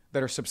others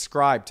that are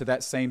subscribed to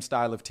that same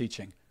style of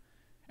teaching.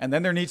 And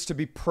then there needs to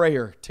be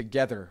prayer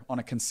together on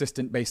a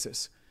consistent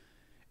basis.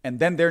 And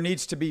then there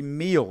needs to be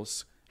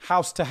meals,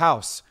 house to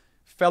house,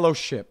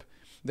 fellowship,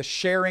 the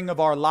sharing of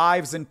our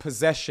lives and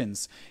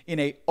possessions in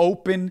an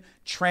open,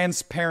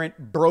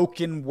 transparent,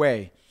 broken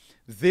way.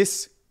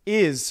 This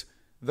is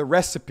the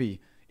recipe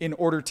in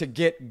order to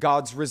get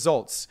God's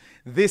results.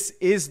 This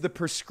is the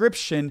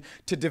prescription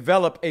to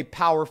develop a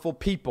powerful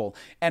people.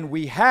 And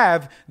we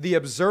have the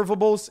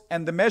observables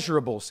and the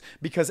measurables,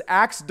 because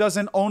Acts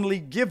doesn't only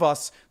give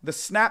us the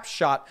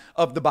snapshot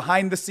of the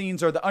behind the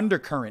scenes or the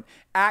undercurrent.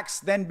 Acts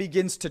then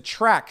begins to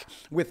track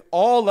with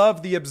all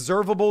of the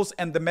observables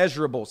and the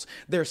measurables.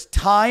 There's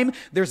time,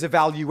 there's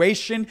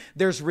evaluation,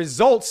 there's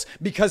results,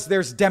 because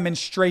there's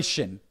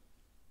demonstration.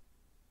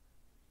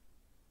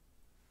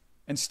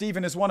 And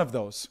Stephen is one of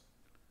those.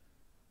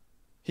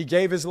 He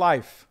gave his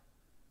life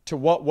to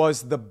what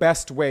was the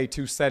best way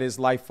to set his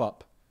life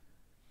up.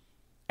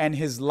 And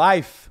his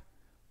life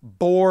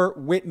bore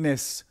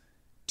witness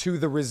to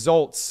the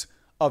results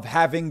of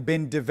having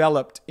been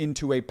developed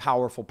into a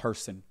powerful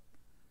person.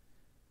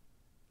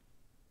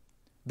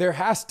 There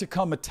has to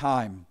come a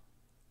time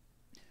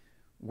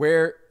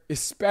where,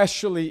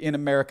 especially in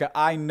America,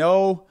 I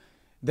know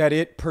that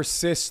it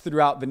persists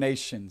throughout the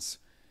nations,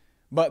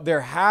 but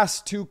there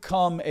has to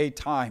come a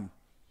time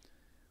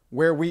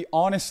where we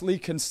honestly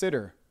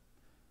consider,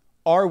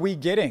 are we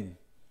getting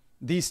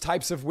these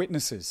types of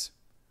witnesses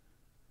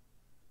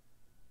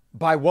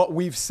by what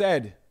we've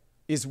said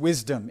is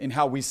wisdom in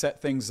how we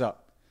set things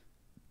up?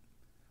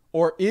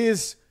 Or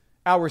is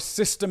our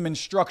system and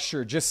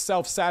structure just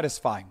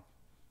self-satisfying?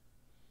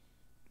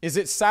 Is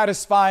it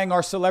satisfying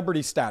our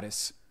celebrity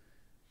status?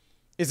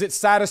 Is it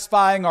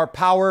satisfying our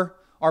power,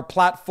 our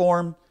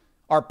platform,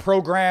 our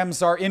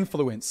programs, our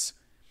influence?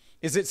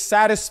 Is it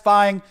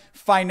satisfying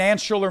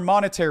financial or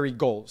monetary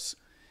goals?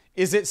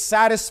 Is it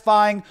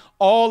satisfying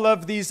all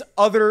of these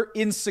other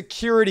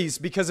insecurities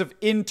because of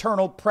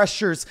internal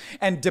pressures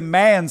and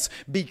demands,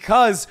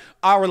 because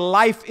our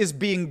life is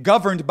being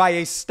governed by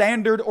a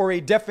standard or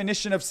a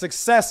definition of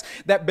success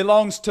that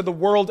belongs to the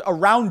world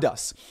around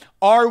us?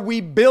 Are we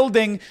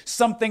building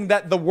something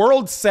that the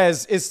world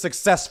says is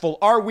successful?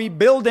 Are we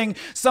building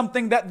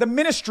something that the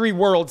ministry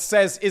world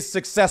says is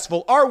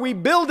successful? Are we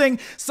building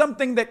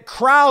something that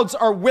crowds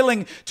are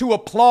willing to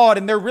applaud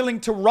and they're willing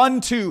to run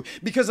to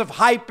because of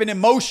hype and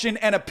emotion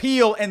and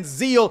appeal and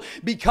zeal,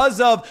 because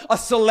of a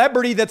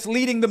celebrity that's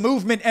leading the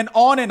movement, and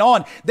on and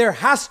on? There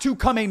has to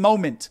come a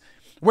moment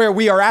where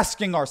we are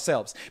asking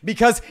ourselves,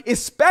 because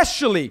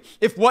especially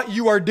if what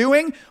you are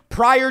doing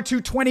prior to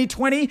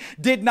 2020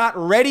 did not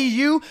ready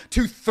you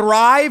to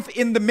thrive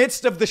in the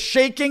midst of the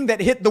shaking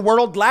that hit the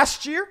world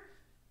last year,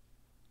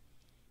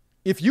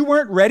 if you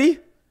weren't ready,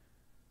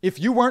 if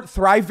you weren't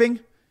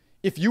thriving,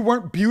 if you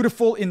weren't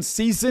beautiful in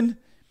season,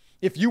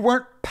 if you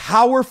weren't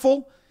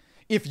powerful,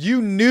 if you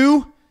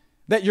knew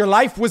that your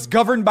life was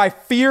governed by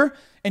fear,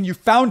 and you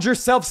found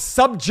yourself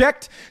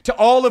subject to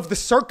all of the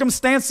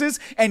circumstances,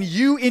 and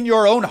you in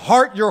your own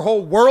heart, your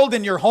whole world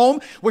and your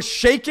home was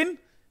shaken,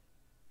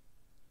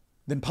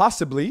 then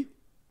possibly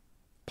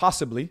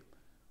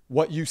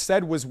what you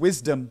said was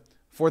wisdom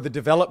for the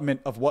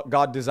development of what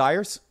God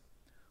desires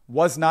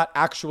was not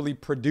actually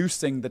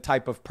producing the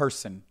type of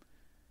person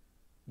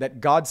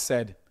that God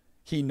said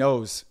he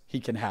knows he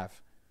can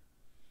have.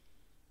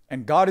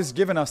 And God has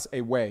given us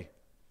a way.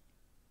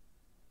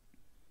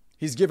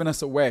 He's given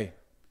us a way.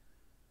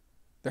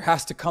 There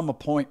has to come a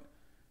point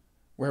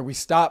where we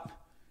stop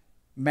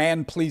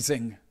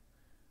man-pleasing,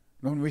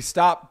 when we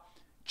stop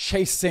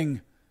chasing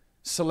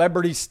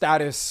celebrity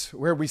status,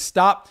 where we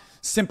stop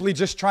simply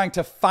just trying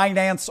to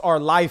finance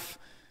our life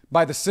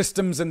by the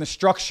systems and the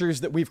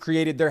structures that we've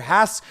created. There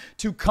has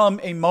to come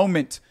a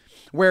moment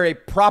where a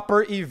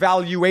proper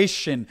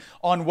evaluation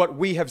on what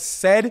we have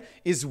said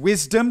is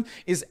wisdom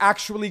is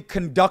actually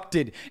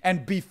conducted.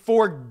 And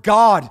before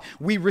God,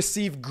 we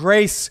receive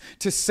grace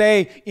to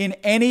say in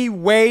any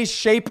way,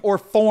 shape, or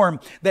form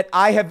that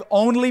I have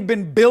only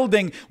been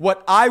building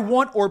what I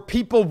want or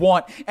people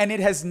want, and it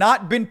has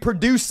not been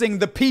producing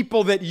the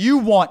people that you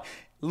want.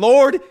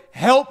 Lord,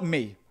 help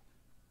me.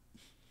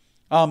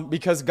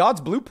 Because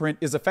God's blueprint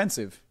is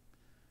offensive,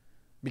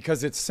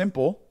 because it's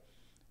simple.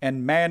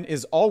 And man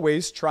is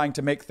always trying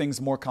to make things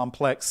more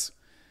complex.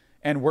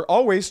 And we're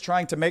always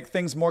trying to make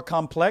things more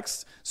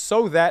complex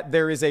so that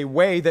there is a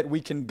way that we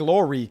can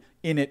glory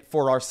in it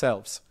for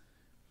ourselves.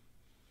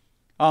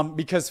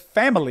 Because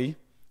family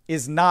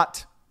is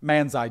not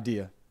man's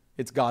idea.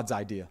 It's God's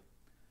idea.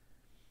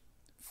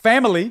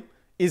 Family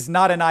is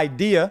not an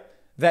idea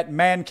that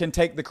man can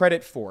take the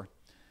credit for.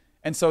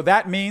 And so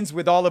that means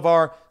with all of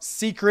our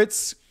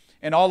secrets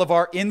and all of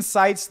our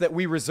insights that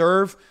we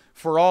reserve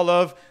for all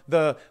of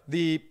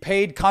the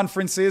paid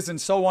conferences and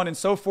so on and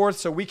so forth,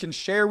 so we can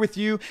share with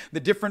you the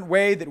different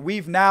way that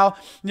we've now,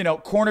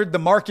 cornered the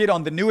market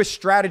on the newest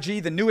strategy,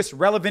 the newest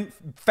relevant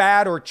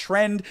fad or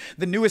trend,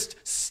 the newest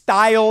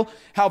style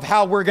of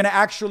how we're going to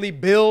actually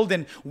build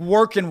and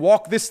work and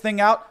walk this thing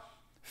out.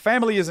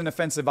 Family is an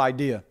offensive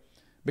idea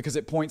because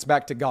it points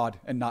back to God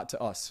and not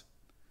to us.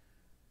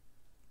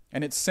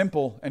 And it's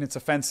simple and it's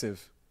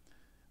offensive.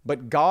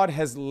 But God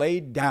has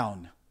laid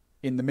down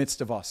in the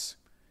midst of us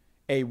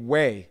a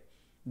way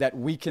that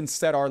we can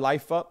set our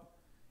life up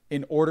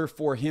in order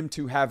for him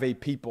to have a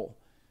people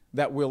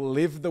that will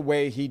live the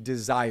way he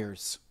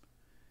desires,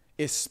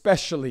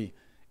 especially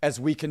as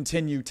we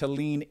continue to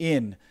lean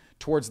in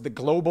towards the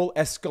global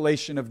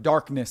escalation of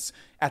darkness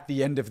at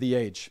the end of the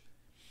age.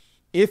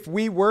 If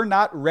we were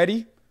not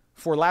ready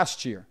for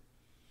last year,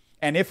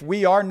 and if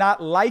we are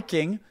not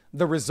liking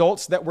the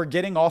results that we're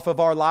getting off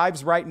of our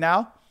lives right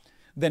now,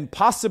 then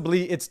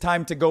possibly it's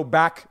time to go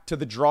back to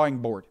the drawing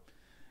board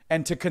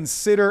and to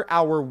consider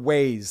our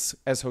ways,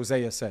 as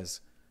Hosea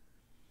says.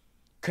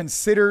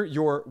 Consider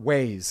your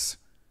ways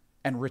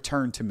and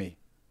return to me.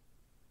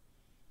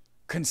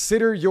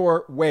 Consider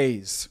your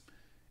ways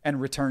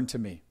and return to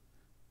me.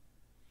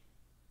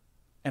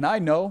 And I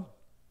know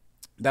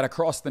that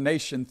across the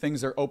nation,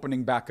 things are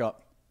opening back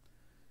up.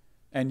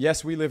 And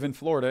yes, we live in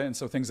Florida, and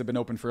so things have been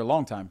open for a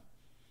long time.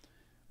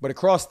 But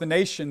across the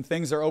nation,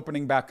 things are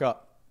opening back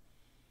up.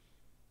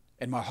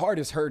 And my heart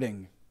is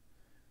hurting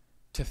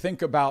to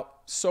think about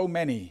so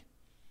many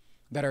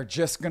that are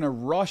just going to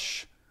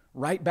rush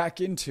right back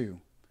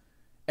into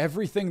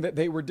everything that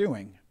they were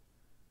doing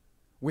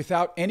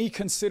without any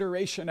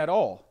consideration at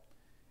all,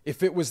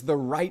 if it was the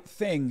right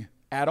thing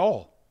at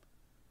all.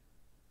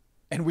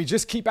 And we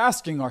just keep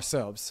asking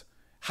ourselves,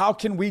 how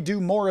can we do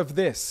more of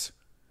this?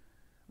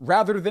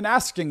 Rather than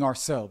asking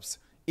ourselves,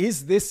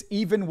 is this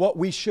even what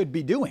we should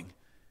be doing?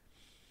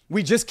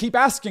 We just keep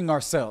asking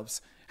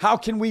ourselves, how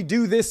can we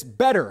do this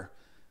better?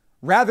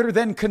 Rather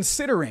than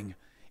considering,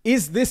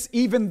 is this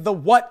even the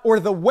what or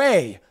the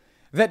way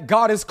that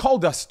God has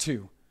called us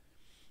to?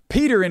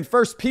 Peter in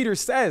 1 Peter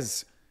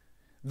says,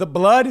 the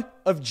blood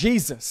of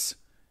Jesus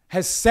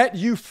has set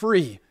you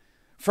free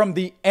from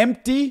the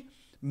empty,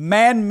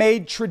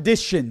 man-made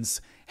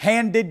traditions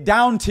handed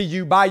down to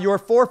you by your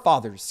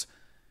forefathers.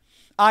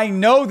 I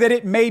know that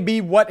it may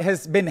be what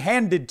has been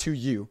handed to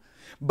you,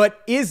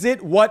 but is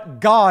it what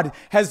God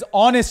has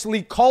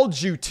honestly called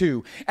you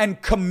to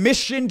and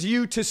commissioned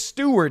you to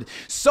steward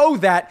so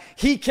that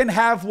He can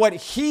have what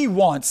He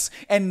wants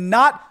and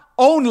not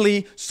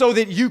only so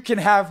that you can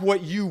have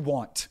what you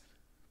want?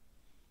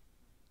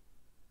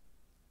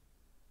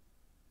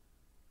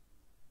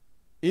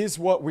 Is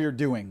what we're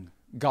doing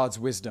God's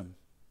wisdom?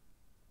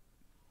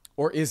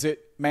 Or is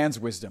it man's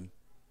wisdom?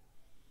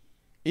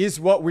 Is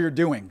what we're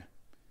doing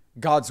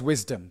God's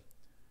wisdom?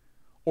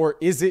 Or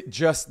is it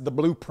just the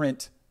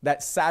blueprint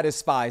that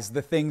satisfies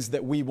the things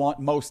that we want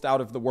most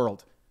out of the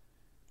world?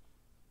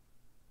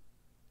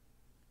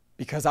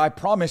 Because I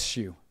promise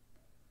you,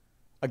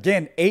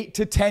 again, 8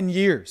 to 10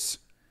 years,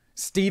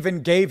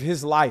 Stephen gave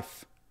his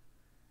life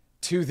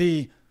to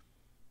the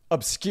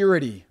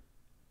obscurity,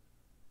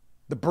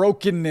 the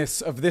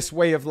brokenness of this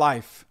way of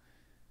life,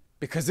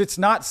 because it's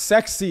not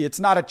sexy, it's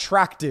not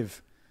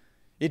attractive,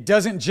 it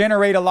doesn't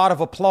generate a lot of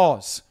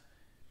applause.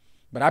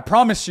 But I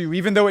promise you,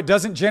 even though it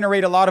doesn't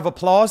generate a lot of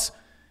applause,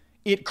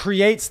 it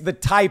creates the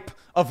type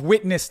of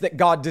witness that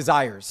God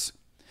desires.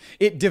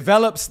 It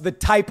develops the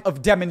type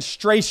of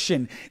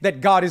demonstration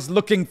that God is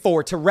looking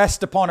for to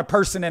rest upon a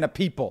person and a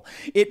people.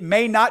 It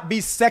may not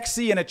be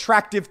sexy and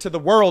attractive to the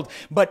world,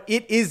 but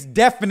it is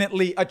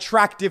definitely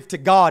attractive to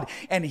God.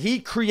 And He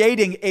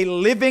creating a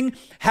living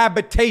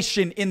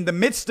habitation in the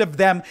midst of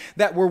them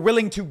that were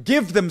willing to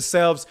give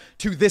themselves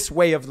to this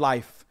way of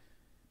life.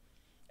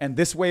 And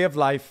this way of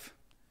life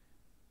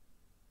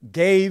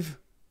gave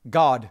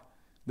God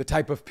the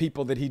type of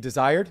people that He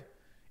desired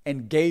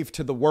and gave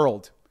to the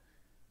world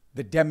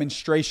the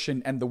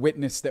demonstration and the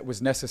witness that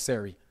was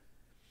necessary.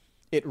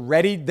 It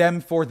readied them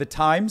for the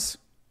times,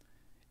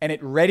 and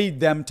it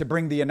readied them to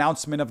bring the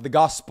announcement of the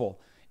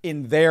gospel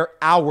in their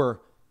hour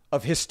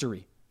of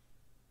history.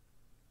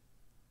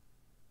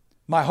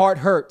 My heart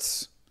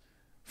hurts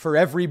for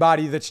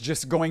everybody that's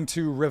just going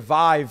to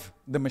revive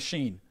the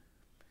machine.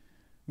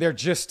 They're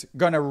just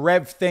going to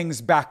rev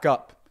things back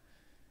up.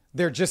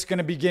 They're just going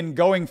to begin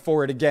going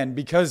for it again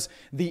because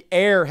the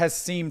air has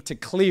seemed to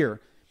clear.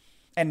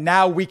 And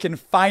now we can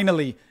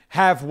finally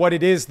have what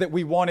it is that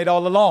we wanted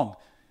all along,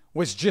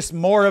 was just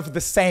more of the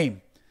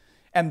same.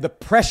 And the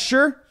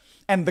pressure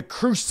and the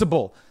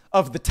crucible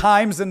of the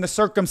times and the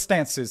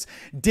circumstances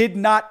did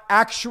not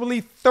actually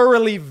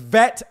thoroughly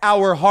vet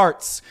our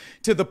hearts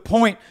to the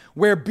point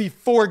where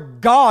before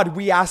God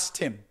we asked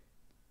Him,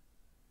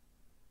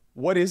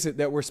 what is it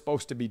that we're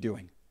supposed to be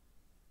doing?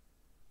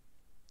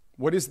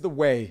 What is the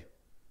way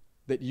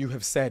that you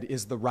have said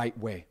is the right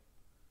way?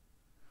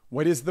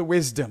 What is the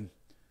wisdom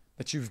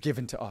that you've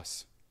given to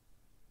us?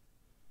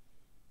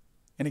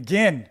 And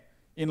again,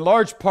 in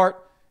large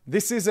part,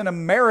 this is an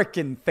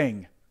American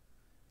thing,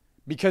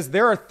 because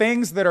there are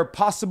things that are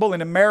possible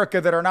in America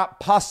that are not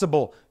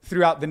possible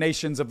throughout the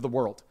nations of the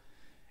world.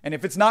 And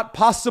if it's not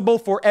possible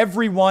for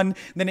everyone,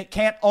 then it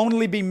can't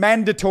only be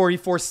mandatory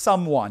for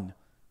someone.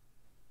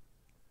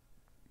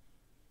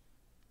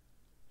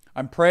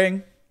 I'm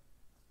praying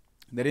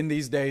that in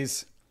these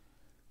days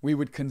we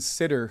would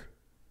consider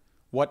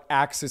what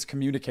Acts is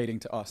communicating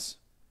to us.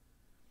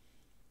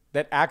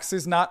 That Acts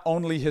is not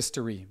only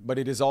history, but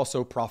it is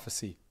also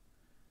prophecy.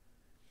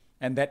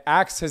 And that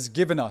Acts has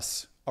given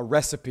us a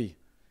recipe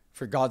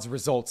for God's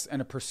results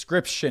and a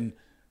prescription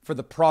for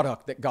the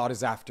product that God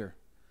is after.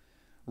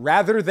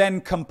 Rather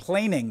than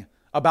complaining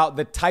about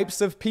the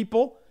types of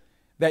people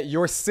that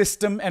your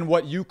system and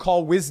what you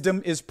call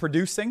wisdom is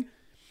producing,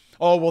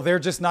 oh, well, they're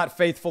just not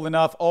faithful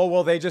enough. Oh,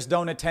 well, they just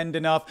don't attend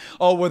enough.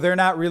 Oh, well, they're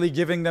not really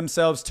giving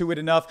themselves to it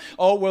enough.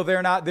 Oh, well,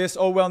 they're not this.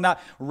 Oh, well,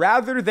 not.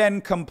 Rather than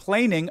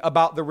complaining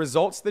about the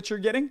results that you're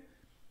getting,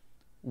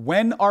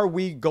 when are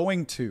we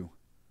going to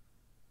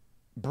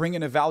bring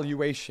an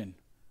evaluation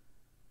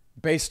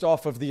based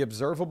off of the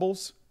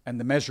observables and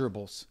the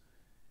measurables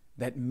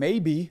that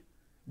maybe,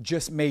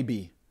 just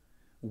maybe,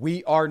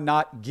 we are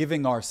not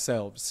giving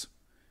ourselves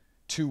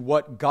to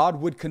what God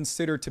would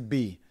consider to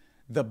be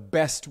the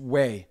best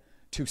way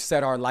to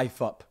set our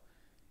life up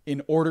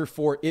in order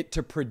for it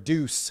to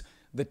produce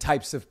the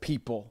types of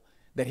people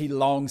that he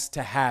longs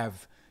to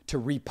have to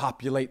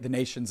repopulate the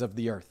nations of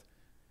the earth?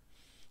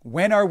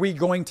 When are we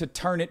going to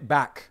turn it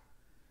back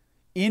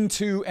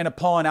into and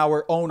upon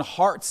our own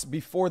hearts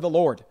before the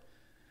Lord,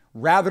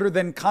 rather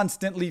than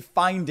constantly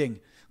finding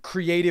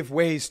creative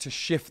ways to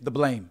shift the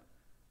blame?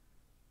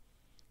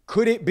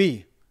 Could it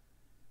be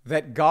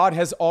that God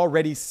has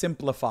already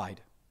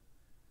simplified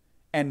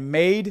and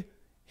made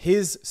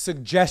his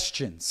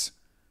suggestions?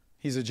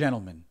 He's a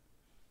gentleman.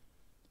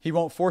 He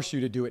won't force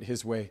you to do it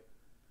his way,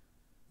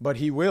 but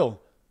he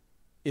will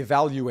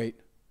evaluate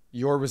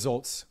your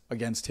results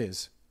against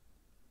his.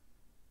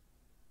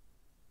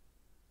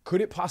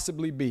 Could it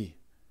possibly be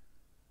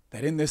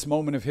that in this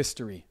moment of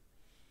history,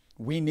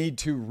 we need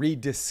to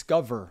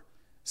rediscover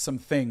some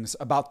things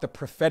about the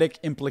prophetic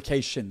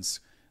implications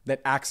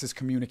that Acts is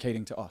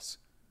communicating to us?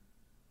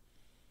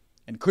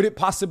 And could it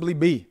possibly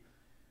be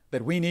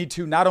that we need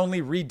to not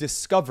only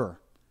rediscover,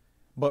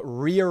 but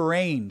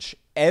rearrange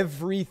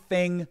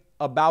everything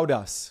about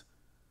us,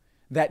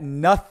 that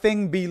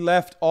nothing be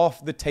left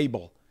off the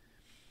table,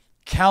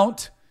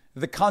 count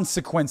the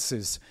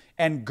consequences,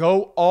 and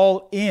go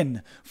all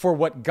in for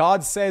what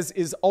God says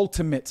is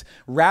ultimate,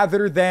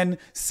 rather than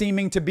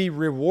seeming to be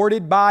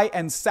rewarded by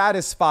and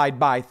satisfied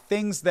by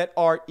things that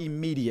are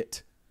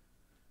immediate?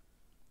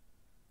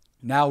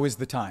 Now is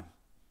the time.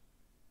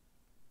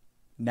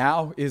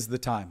 Now is the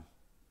time.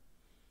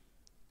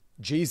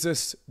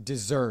 Jesus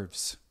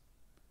deserves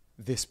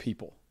this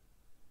people.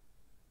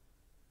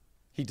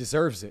 He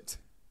deserves it.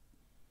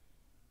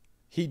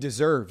 He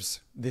deserves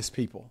this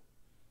people.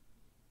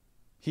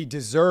 He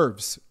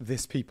deserves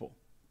this people.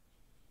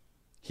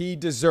 He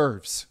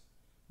deserves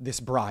this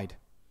bride.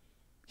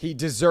 He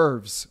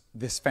deserves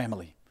this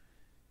family.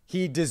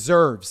 He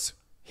deserves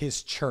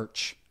his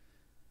church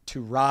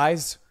to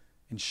rise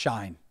and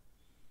shine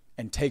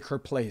and take her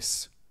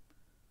place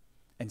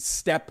and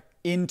step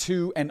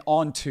into and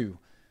onto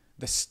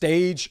the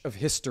stage of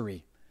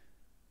history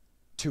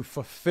to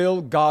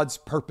fulfill God's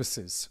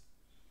purposes.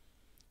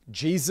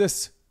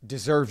 Jesus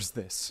deserves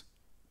this.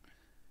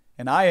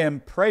 And I am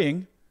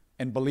praying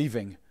and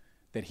believing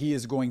that he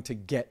is going to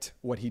get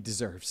what he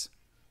deserves.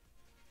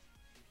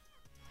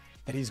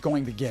 That he's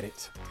going to get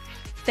it.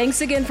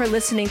 Thanks again for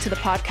listening to the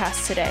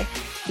podcast today.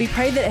 We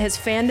pray that it has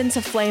fanned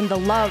into flame the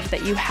love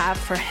that you have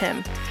for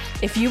him.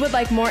 If you would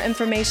like more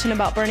information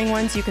about Burning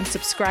Ones, you can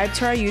subscribe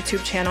to our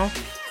YouTube channel,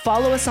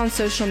 follow us on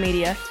social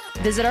media,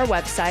 visit our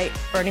website,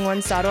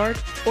 burningones.org,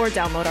 or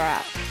download our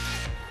app.